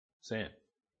 Sin.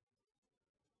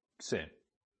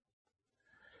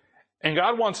 And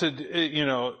God wants it,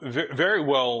 very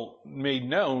well made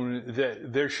known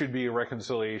that there should be a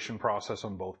reconciliation process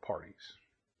on both parties.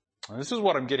 And this is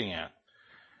what I'm getting at.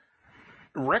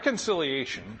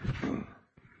 Reconciliation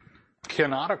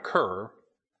cannot occur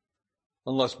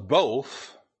unless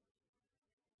both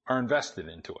are invested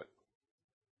into it.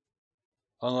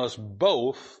 Unless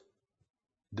both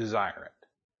desire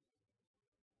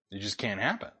it. It just can't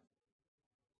happen.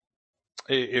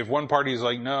 If one party is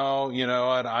like, no,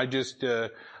 I'm just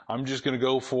going to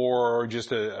go for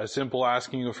just a simple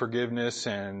asking of forgiveness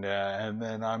and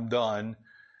then I'm done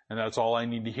and that's all I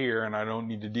need to hear and I don't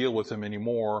need to deal with them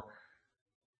anymore.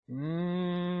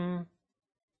 I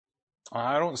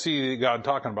don't see God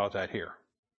talking about that here.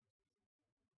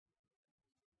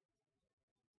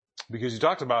 Because he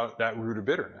talks about that root of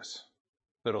bitterness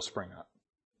that'll spring up.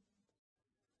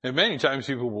 And many times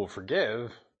people will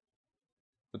forgive,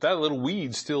 but that little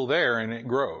weed's still there and it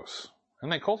grows.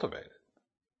 And they cultivate it.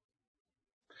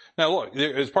 Now look,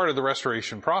 as part of the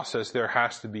restoration process, there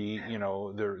has to be,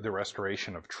 the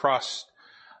restoration of trust,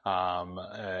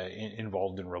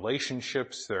 involved in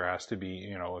relationships. There has to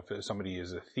be, if somebody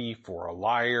is a thief or a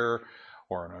liar,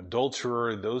 or an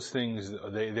adulterer, those things,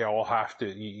 they all have to,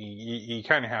 you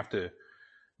kind of have to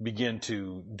begin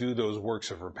to do those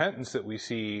works of repentance that we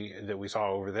saw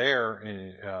over there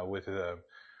with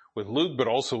Luke, but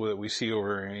also that we see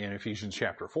over in Ephesians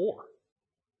chapter 4.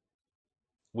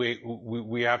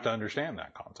 We have to understand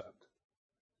that concept.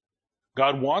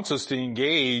 God wants us to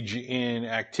engage in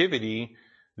activity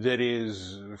that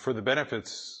is for the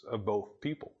benefits of both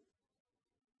people.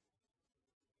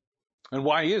 And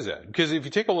why is that? Because if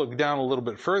you take a look down a little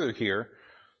bit further here,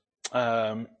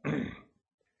 in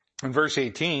verse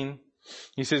 18,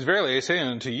 he says, verily I say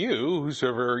unto you,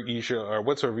 whatsoever ye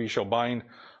shall bind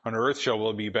on earth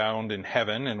shall be bound in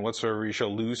heaven, and whatsoever ye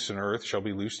shall loose on earth shall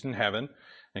be loosed in heaven.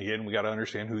 And again, we got to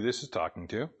understand who this is talking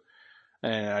to.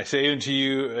 And I say unto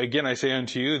you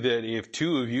that if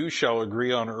two of you shall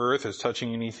agree on earth as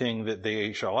touching anything that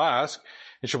they shall ask,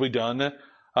 it shall be done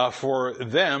for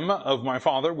them of my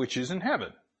Father which is in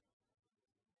heaven.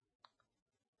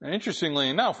 And interestingly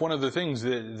enough, one of the things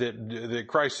that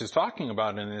Christ is talking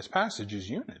about in this passage is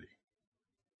unity.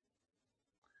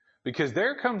 Because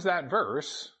there comes that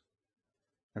verse,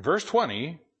 in verse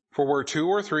 20, for where two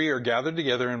or three are gathered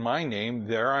together in my name,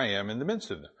 there I am in the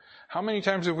midst of them. How many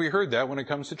times have we heard that when it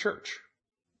comes to church?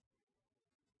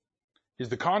 Is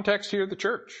the context here the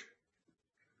church?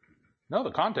 No,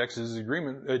 the context is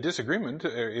a disagreement,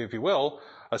 if you will,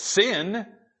 a sin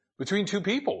between two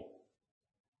people.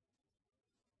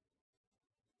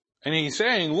 And he's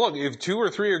saying, look, if two or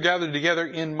three are gathered together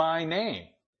in my name.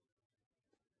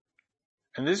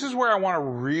 And this is where I want to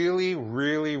really,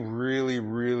 really, really,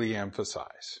 really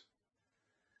emphasize.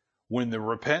 when the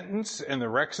repentance and the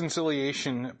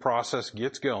reconciliation process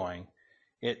gets going,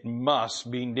 it must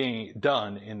be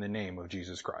done in the name of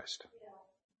Jesus Christ.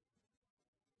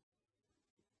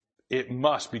 It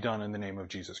must be done in the name of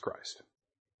Jesus Christ.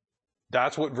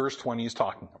 That's what verse 20 is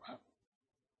talking about.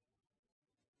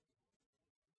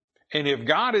 And if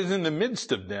God is in the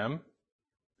midst of them,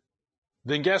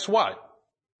 then guess what?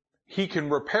 He can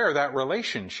repair that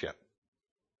relationship,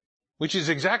 which is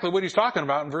exactly what he's talking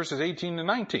about in verses 18 to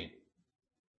 19.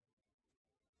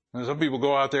 And some people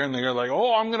go out there and they're like,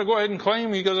 oh, I'm going to go ahead and claim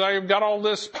because I've got all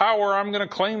this power. I'm going to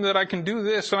claim that I can do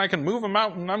this and I can move a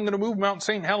mountain. I'm going to move Mount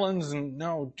St. Helens. And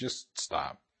no, just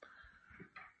stop.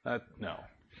 No.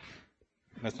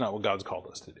 That's not what God's called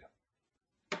us to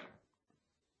do.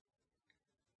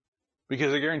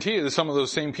 Because I guarantee you that some of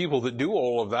those same people that do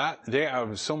all of that, they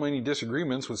have so many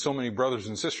disagreements with so many brothers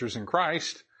and sisters in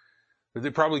Christ that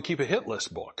they probably keep a hit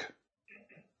list book.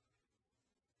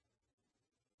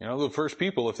 You know, the first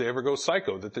people, if they ever go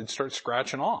psycho, that they'd start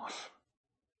scratching off.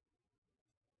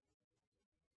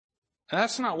 And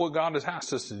that's not what God has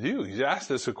asked us to do. He's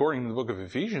asked us, according to the book of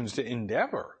Ephesians, to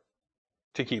endeavor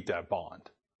to keep that bond.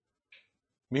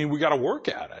 I mean, we got to work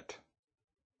at it.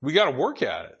 We got to work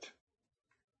at it.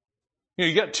 You know,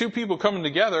 you got two people coming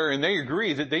together and they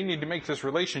agree that they need to make this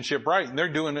relationship right, and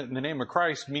they're doing it in the name of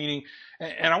Christ, meaning,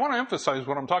 and I want to emphasize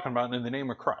what I'm talking about in the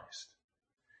name of Christ.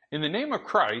 In the name of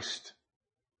Christ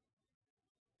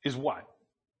is what?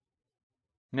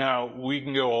 Now, we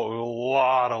can go a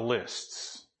lot of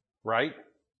lists, right?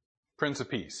 Prince of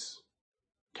Peace,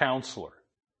 Counselor,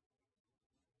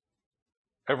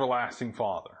 Everlasting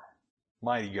Father,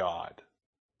 Mighty God,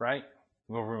 right?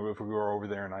 If we were over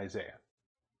there in Isaiah.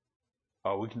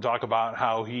 We can talk about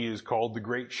how he is called the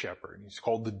Great Shepherd. He's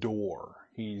called the Door.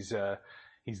 He's the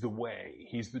way.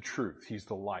 He's the truth. He's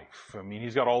the life. I mean,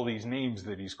 he's got all these names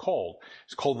that he's called.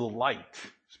 He's called the light,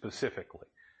 specifically.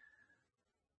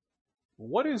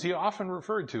 What is he often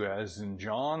referred to as in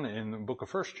John, in the book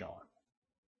of 1 John?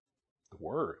 The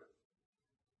Word.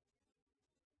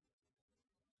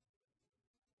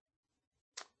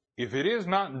 If it is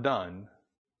not done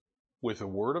with the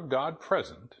Word of God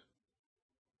present,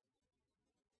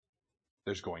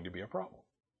 there's going to be a problem.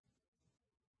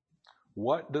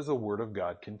 What does the Word of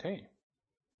God contain?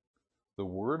 The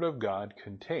Word of God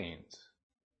contains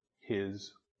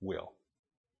His will.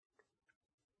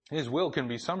 His will can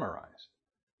be summarized.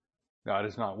 God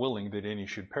is not willing that any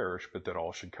should perish, but that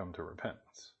all should come to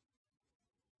repentance.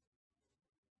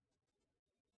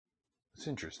 It's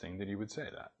interesting that he would say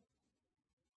that.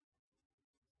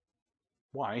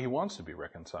 Why? He wants to be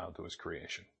reconciled to his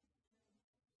creation.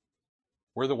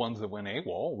 We're the ones that went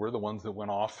AWOL. We're the ones that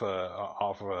went off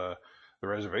the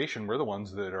reservation. We're the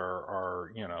ones that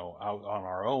are out on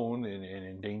our own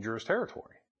in dangerous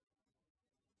territory.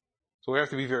 So we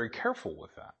have to be very careful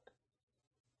with that.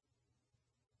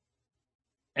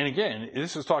 And again,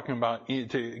 this is talking about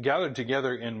to gather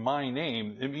together in my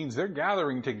name. It means they're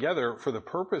gathering together for the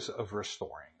purpose of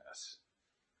restoring this.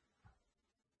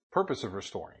 Purpose of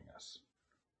restoring this.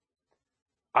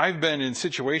 I've been in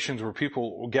situations where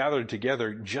people gathered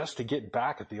together just to get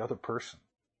back at the other person.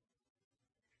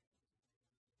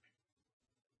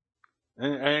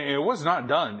 And it was not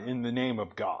done in the name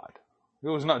of God. It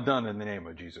was not done in the name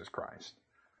of Jesus Christ.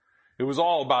 It was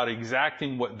all about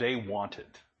exacting what they wanted.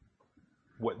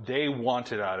 What they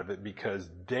wanted out of it because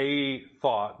they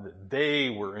thought that they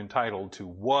were entitled to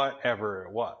whatever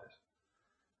it was.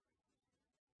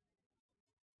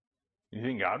 You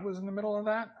think God was in the middle of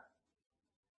that?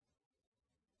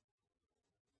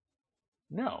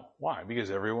 No. Why?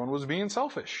 Because everyone was being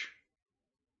selfish.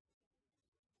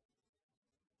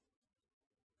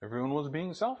 Everyone was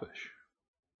being selfish.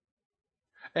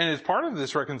 And as part of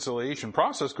this reconciliation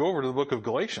process, go over to the book of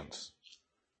Galatians.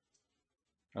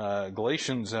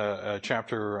 Galatians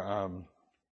chapter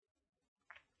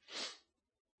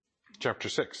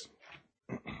 6.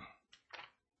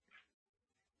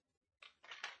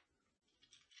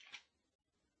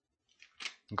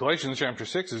 Galatians chapter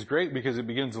 6 is great because it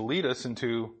begins to lead us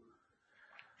into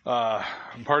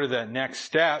part of that next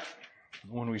step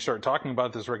when we start talking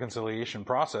about this reconciliation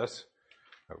process.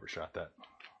 Overshot that.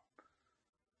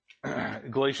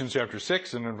 Galatians chapter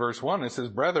 6 and in verse 1 it says,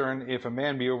 Brethren, if a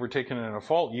man be overtaken in a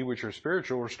fault, ye which are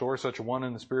spiritual, restore such a one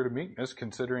in the spirit of meekness,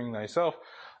 considering thyself,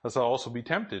 lest thou also be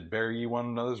tempted. Bear ye one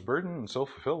another's burden, and so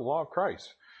fulfill the law of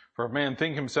Christ. For if a man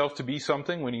think himself to be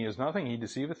something when he is nothing, he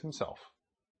deceiveth himself.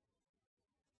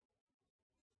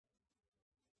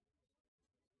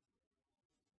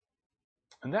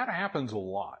 And that happens a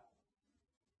lot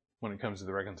when it comes to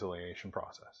the reconciliation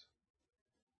process.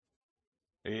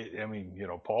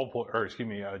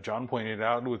 John pointed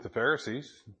out with the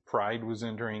Pharisees, pride was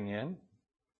entering in.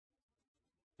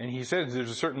 And he says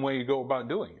there's a certain way you go about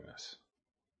doing this.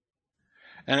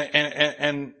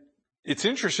 And it's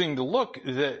interesting to look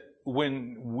that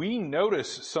when we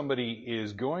notice somebody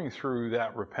is going through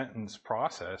that repentance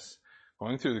process,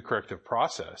 going through the corrective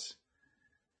process,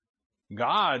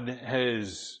 God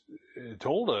has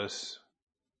told us,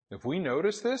 if we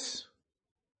notice this,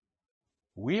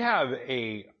 we have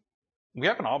an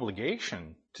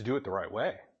obligation to do it the right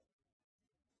way.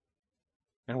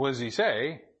 And what does he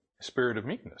say? A spirit of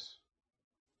meekness.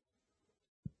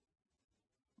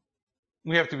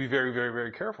 We have to be very, very,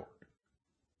 very careful.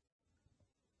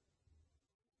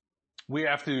 We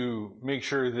have to make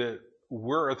sure that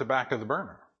we're at the back of the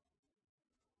burner.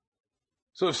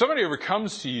 So if somebody ever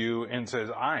comes to you and says,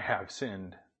 I have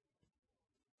sinned,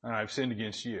 and I've sinned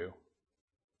against you,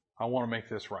 I want to make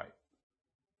this right.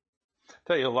 I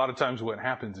tell you, a lot of times what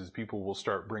happens is people will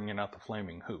start bringing out the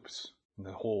flaming hoops,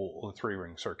 the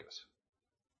three-ring circus.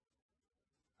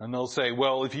 And they'll say,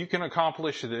 well, if you can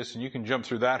accomplish this and you can jump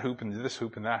through that hoop and this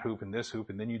hoop and that hoop and this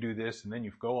hoop and then you do this and then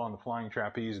you go on the flying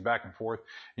trapeze back and forth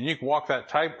and you can walk that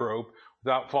tightrope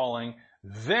without falling,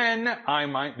 then I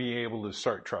might be able to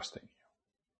start trusting you.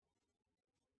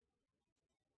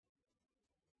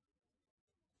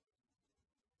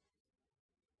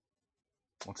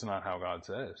 That's not how God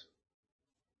says.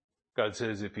 God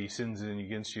says if he sins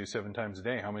against you 7 times a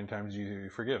day, how many times do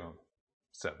you forgive him?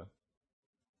 7.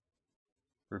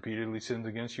 Repeatedly sins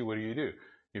against you, what do?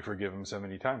 You forgive him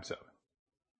 70 times 7.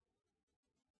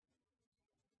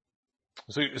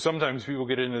 So sometimes people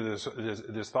get into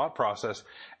this thought process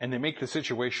and they make the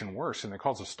situation worse and it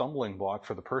causes a stumbling block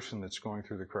for the person that's going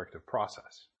through the corrective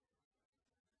process.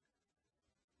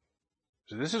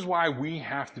 So this is why we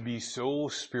have to be so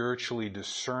spiritually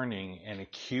discerning and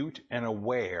acute and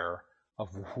aware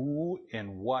of who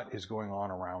and what is going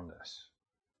on around us.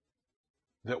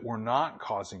 That we're not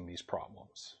causing these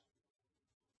problems.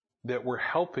 That we're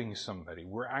helping somebody.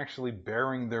 We're actually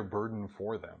bearing their burden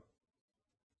for them.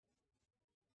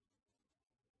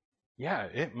 Yeah,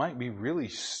 it might be really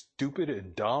stupid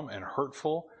and dumb and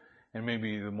hurtful and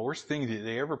maybe the worst thing that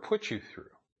they ever put you through.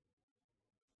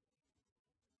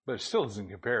 But it still doesn't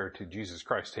compare to Jesus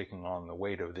Christ taking on the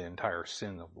weight of the entire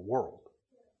sin of the world.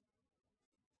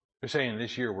 They're saying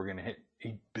this year we're going to hit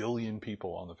 8 billion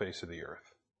people on the face of the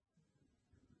earth.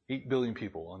 8 billion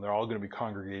people, and they're all going to be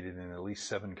congregated in at least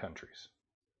 7 countries.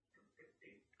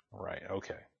 Right,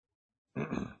 okay.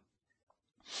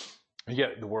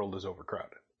 Yet the world is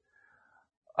overcrowded.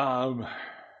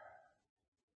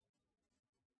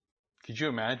 Could you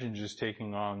imagine just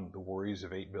taking on the worries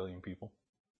of 8 billion people?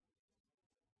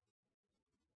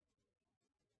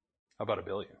 How about 1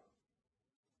 billion?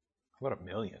 How about 1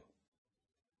 million?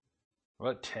 How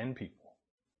about 10 people?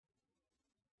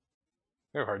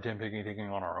 We have a hard time taking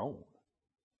on our own.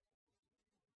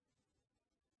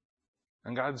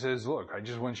 And God says, look, I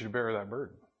just want you to bear that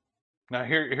burden. Now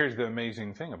here's the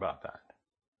amazing thing about that.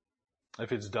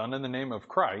 If it's done in the name of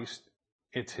Christ,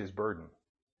 it's his burden.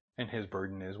 And his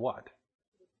burden is what?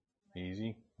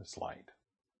 Easy, it's light.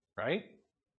 Right?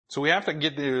 So we have to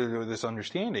get this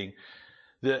understanding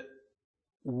that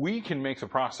we can make the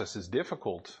process as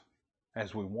difficult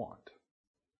as we want.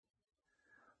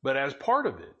 But as part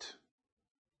of it,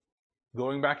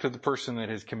 going back to the person that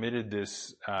has committed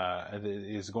this, that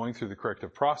is going through the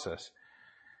corrective process,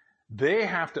 they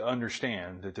have to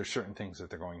understand that there's certain things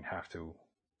that they're going to have to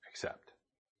accept.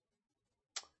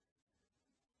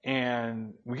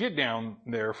 And we get down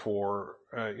there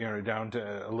down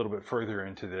to a little bit further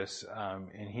into this,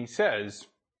 and he says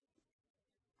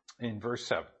in verse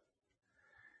 7,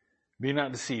 be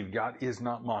not deceived, God is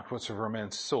not mocked. Whatsoever a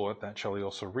man soweth, that shall he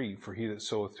also reap. For he that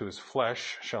soweth to his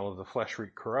flesh shall of the flesh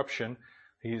reap corruption.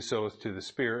 He that soweth to the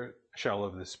Spirit shall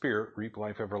of the Spirit reap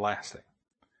life everlasting.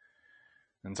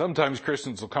 And sometimes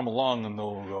Christians will come along and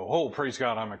they'll go, oh, praise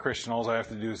God, I'm a Christian. All I have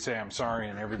to do is say I'm sorry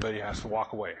and everybody has to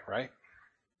walk away, right?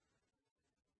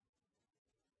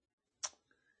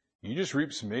 You just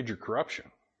reap some major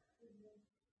corruption.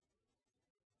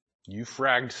 You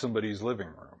fragged somebody's living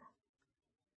room.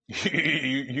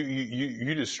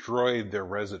 You destroyed their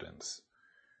residence.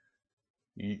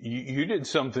 You did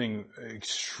something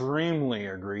extremely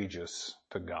egregious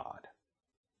to God.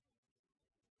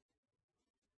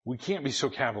 We can't be so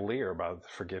cavalier about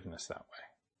forgiveness that way.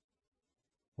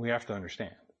 We have to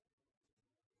understand.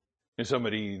 There's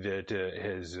somebody that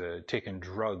has taken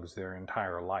drugs their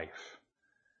entire life.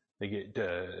 They get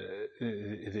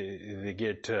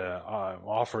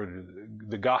offered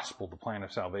the gospel, the plan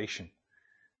of salvation.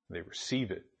 They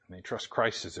receive it. and they trust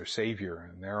Christ as their Savior,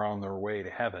 and they're on their way to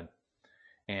heaven,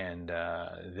 and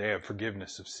they have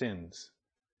forgiveness of sins.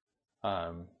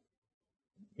 That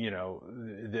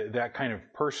kind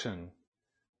of person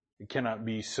cannot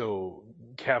be so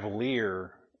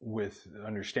cavalier with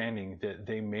understanding that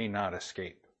they may not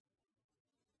escape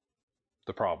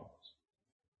the problems.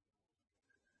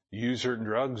 You use certain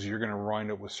drugs, you're going to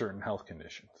wind up with certain health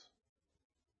conditions.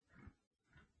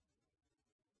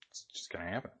 It's just going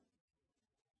to happen.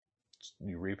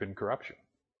 You reap in corruption.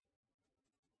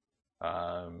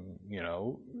 I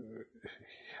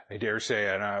dare say,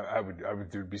 and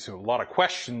there'd be a lot of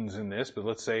questions in this, but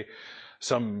let's say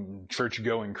some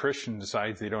church-going Christian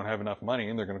decides they don't have enough money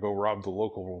and they're going to go rob the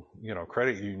local,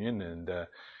 credit union, and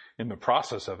in the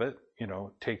process of it,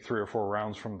 take 3 or 4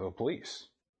 rounds from the police.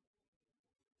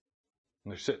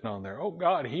 And they're sitting on there, oh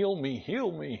God, heal me,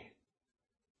 heal me.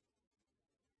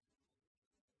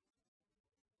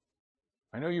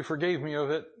 I know you forgave me of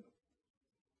it.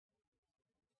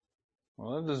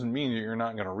 Well, that doesn't mean that you're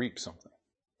not going to reap something.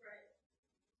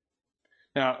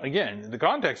 Now, again, the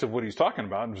context of what he's talking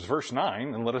about is verse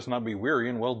 9, and let us not be weary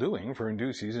in well-doing, for in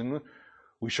due season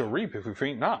we shall reap if we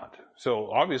faint not.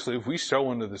 So obviously, if we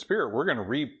sow into the Spirit, we're going to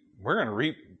reap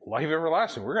life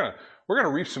everlasting. We're going to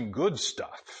reap some good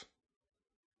stuff.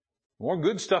 The more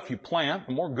good stuff you plant,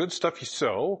 the more good stuff you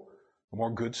sow, the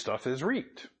more good stuff is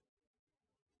reaped.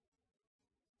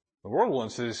 The world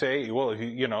wants to say, well,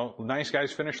 the nice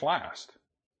guys finish last.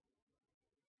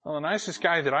 Well, the nicest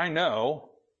guy that I know,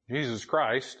 Jesus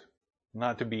Christ,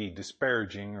 not to be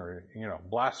disparaging or,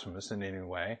 blasphemous in any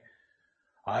way,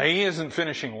 he isn't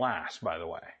finishing last, by the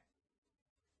way.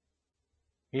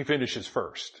 He finishes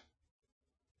first.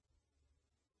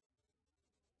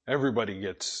 Everybody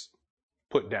gets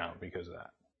put down because of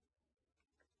that.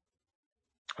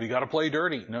 You got to play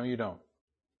dirty. No, you don't.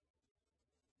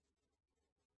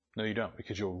 No, you don't,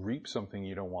 because you'll reap something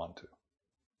you don't want to.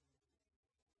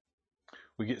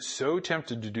 We get so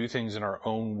tempted to do things in our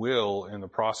own will in the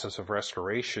process of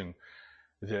restoration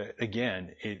that,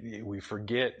 again, we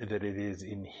forget that it is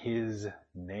in His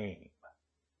name.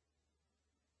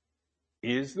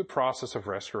 Is the process of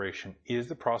restoration, is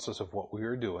the process of what we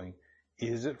are doing,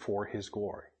 is it for His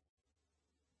glory?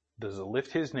 Does it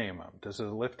lift His name up? Does it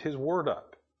lift His word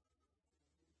up?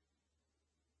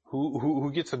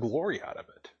 Who gets the glory out of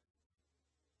it?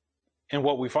 And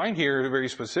what we find here very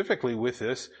specifically with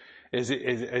this is,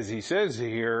 as he says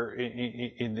here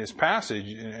in this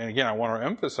passage, and again, I want to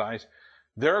emphasize,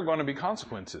 there are going to be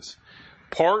consequences.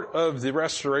 Part of the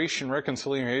restoration,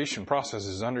 reconciliation process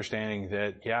is understanding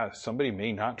that, somebody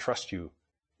may not trust you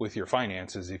with your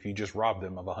finances if you just rob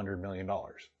them of $100 million.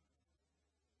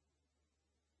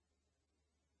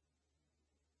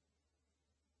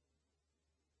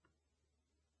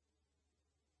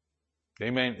 They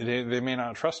may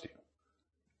not trust you.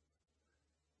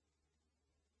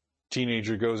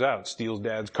 Teenager goes out, steals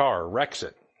dad's car, wrecks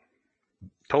it,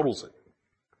 totals it,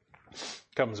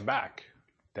 comes back.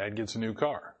 Dad gets a new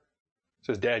car.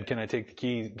 Says, Dad, can I take the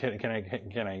keys? Can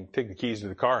I take the keys to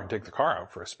the car and take the car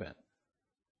out for a spin?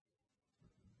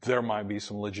 There might be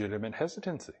some legitimate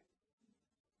hesitancy.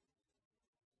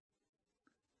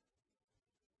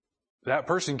 That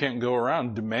person can't go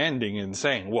around demanding and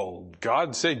saying, well,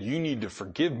 God said you need to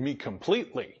forgive me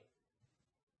completely.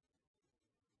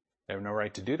 They have no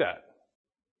right to do that,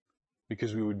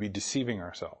 because we would be deceiving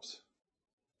ourselves.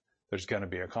 There's going to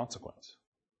be a consequence.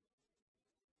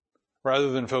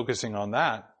 Rather than focusing on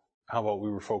that, how about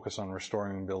we focus on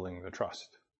restoring and building the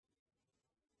trust?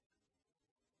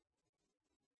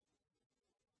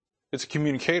 It's a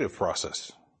communicative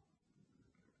process.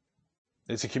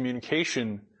 It's a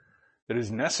communication that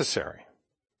is necessary.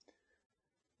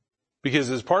 Because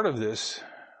as part of this,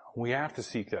 we have to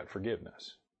seek that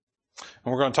forgiveness.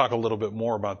 And we're going to talk a little bit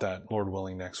more about that, Lord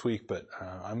willing, next week, but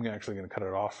I'm actually going to cut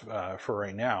it off for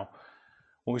right now.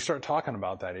 When we start talking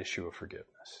about that issue of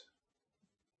forgiveness,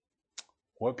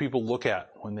 what people look at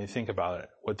when they think about it,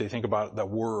 what they think about the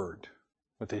word,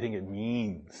 what they think it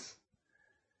means.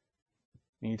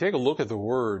 And you take a look at the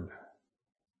word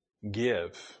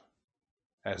give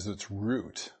as its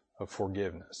root of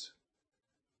forgiveness.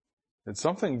 It's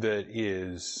something that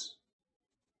is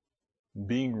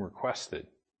being requested,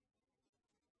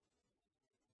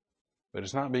 but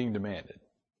it's not being demanded.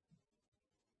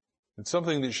 It's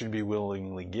something that should be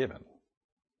willingly given.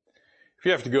 If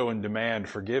you have to go and demand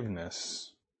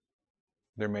forgiveness,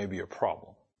 there may be a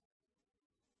problem.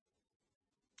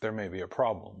 There may be a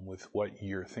problem with what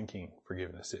you're thinking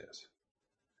forgiveness is.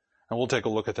 And we'll take a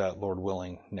look at that, Lord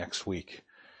willing, next week.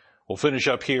 We'll finish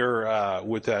up here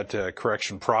with that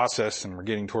correction process, and we're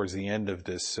getting towards the end of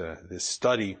this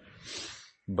study.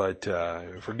 But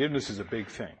forgiveness is a big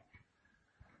thing.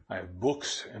 I have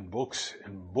books and books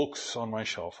and books on my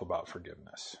shelf about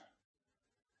forgiveness.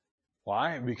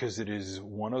 Why? Because it is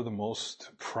one of the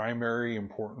most primary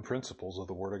important principles of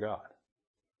the Word of God.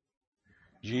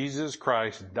 Jesus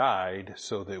Christ died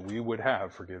so that we would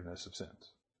have forgiveness of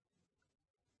sins.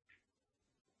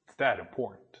 It's that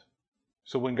important.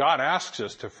 So when God asks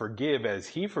us to forgive as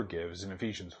He forgives in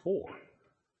Ephesians 4,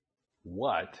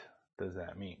 what does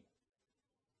that mean?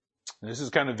 And this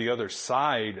is kind of the other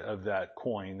side of that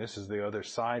coin. This is the other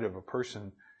side of a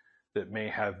person that may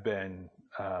have been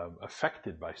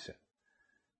affected by sin.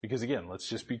 Because again, let's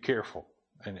just be careful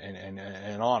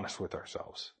and honest with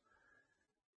ourselves.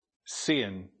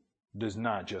 Sin does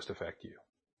not just affect you.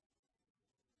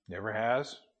 Never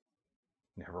has,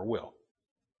 never will.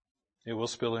 It will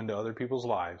spill into other people's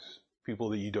lives, people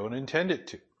that you don't intend it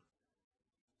to.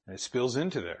 And it spills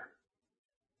into there.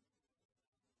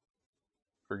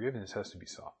 Forgiveness has to be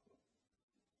sought.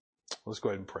 Let's go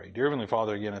ahead and pray. Dear Heavenly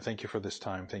Father, again, I thank you for this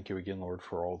time. Thank you again, Lord,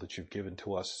 for all that you've given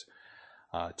to us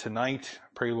tonight.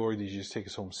 Pray, Lord, that you just take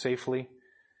us home safely.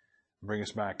 Bring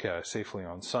us back safely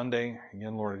on Sunday.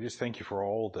 Again, Lord, I just thank you for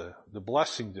all the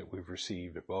blessings that we've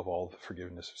received, above all the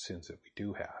forgiveness of sins that we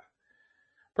do have.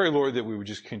 Pray, Lord, that we would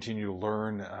just continue to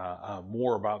learn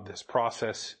more about this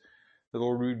process. That,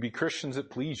 Lord, we would be Christians that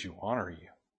please you, honor you,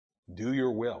 do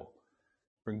your will,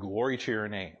 bring glory to your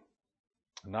name,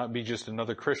 and not be just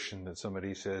another Christian that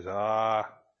somebody says,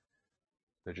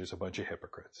 they're just a bunch of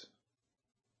hypocrites.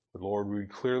 But, Lord, we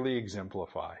would clearly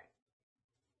exemplify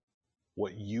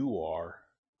what you are,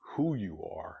 who you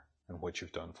are, and what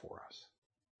you've done for us.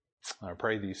 I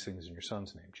pray these things in your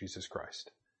Son's name, Jesus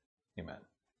Christ. Amen.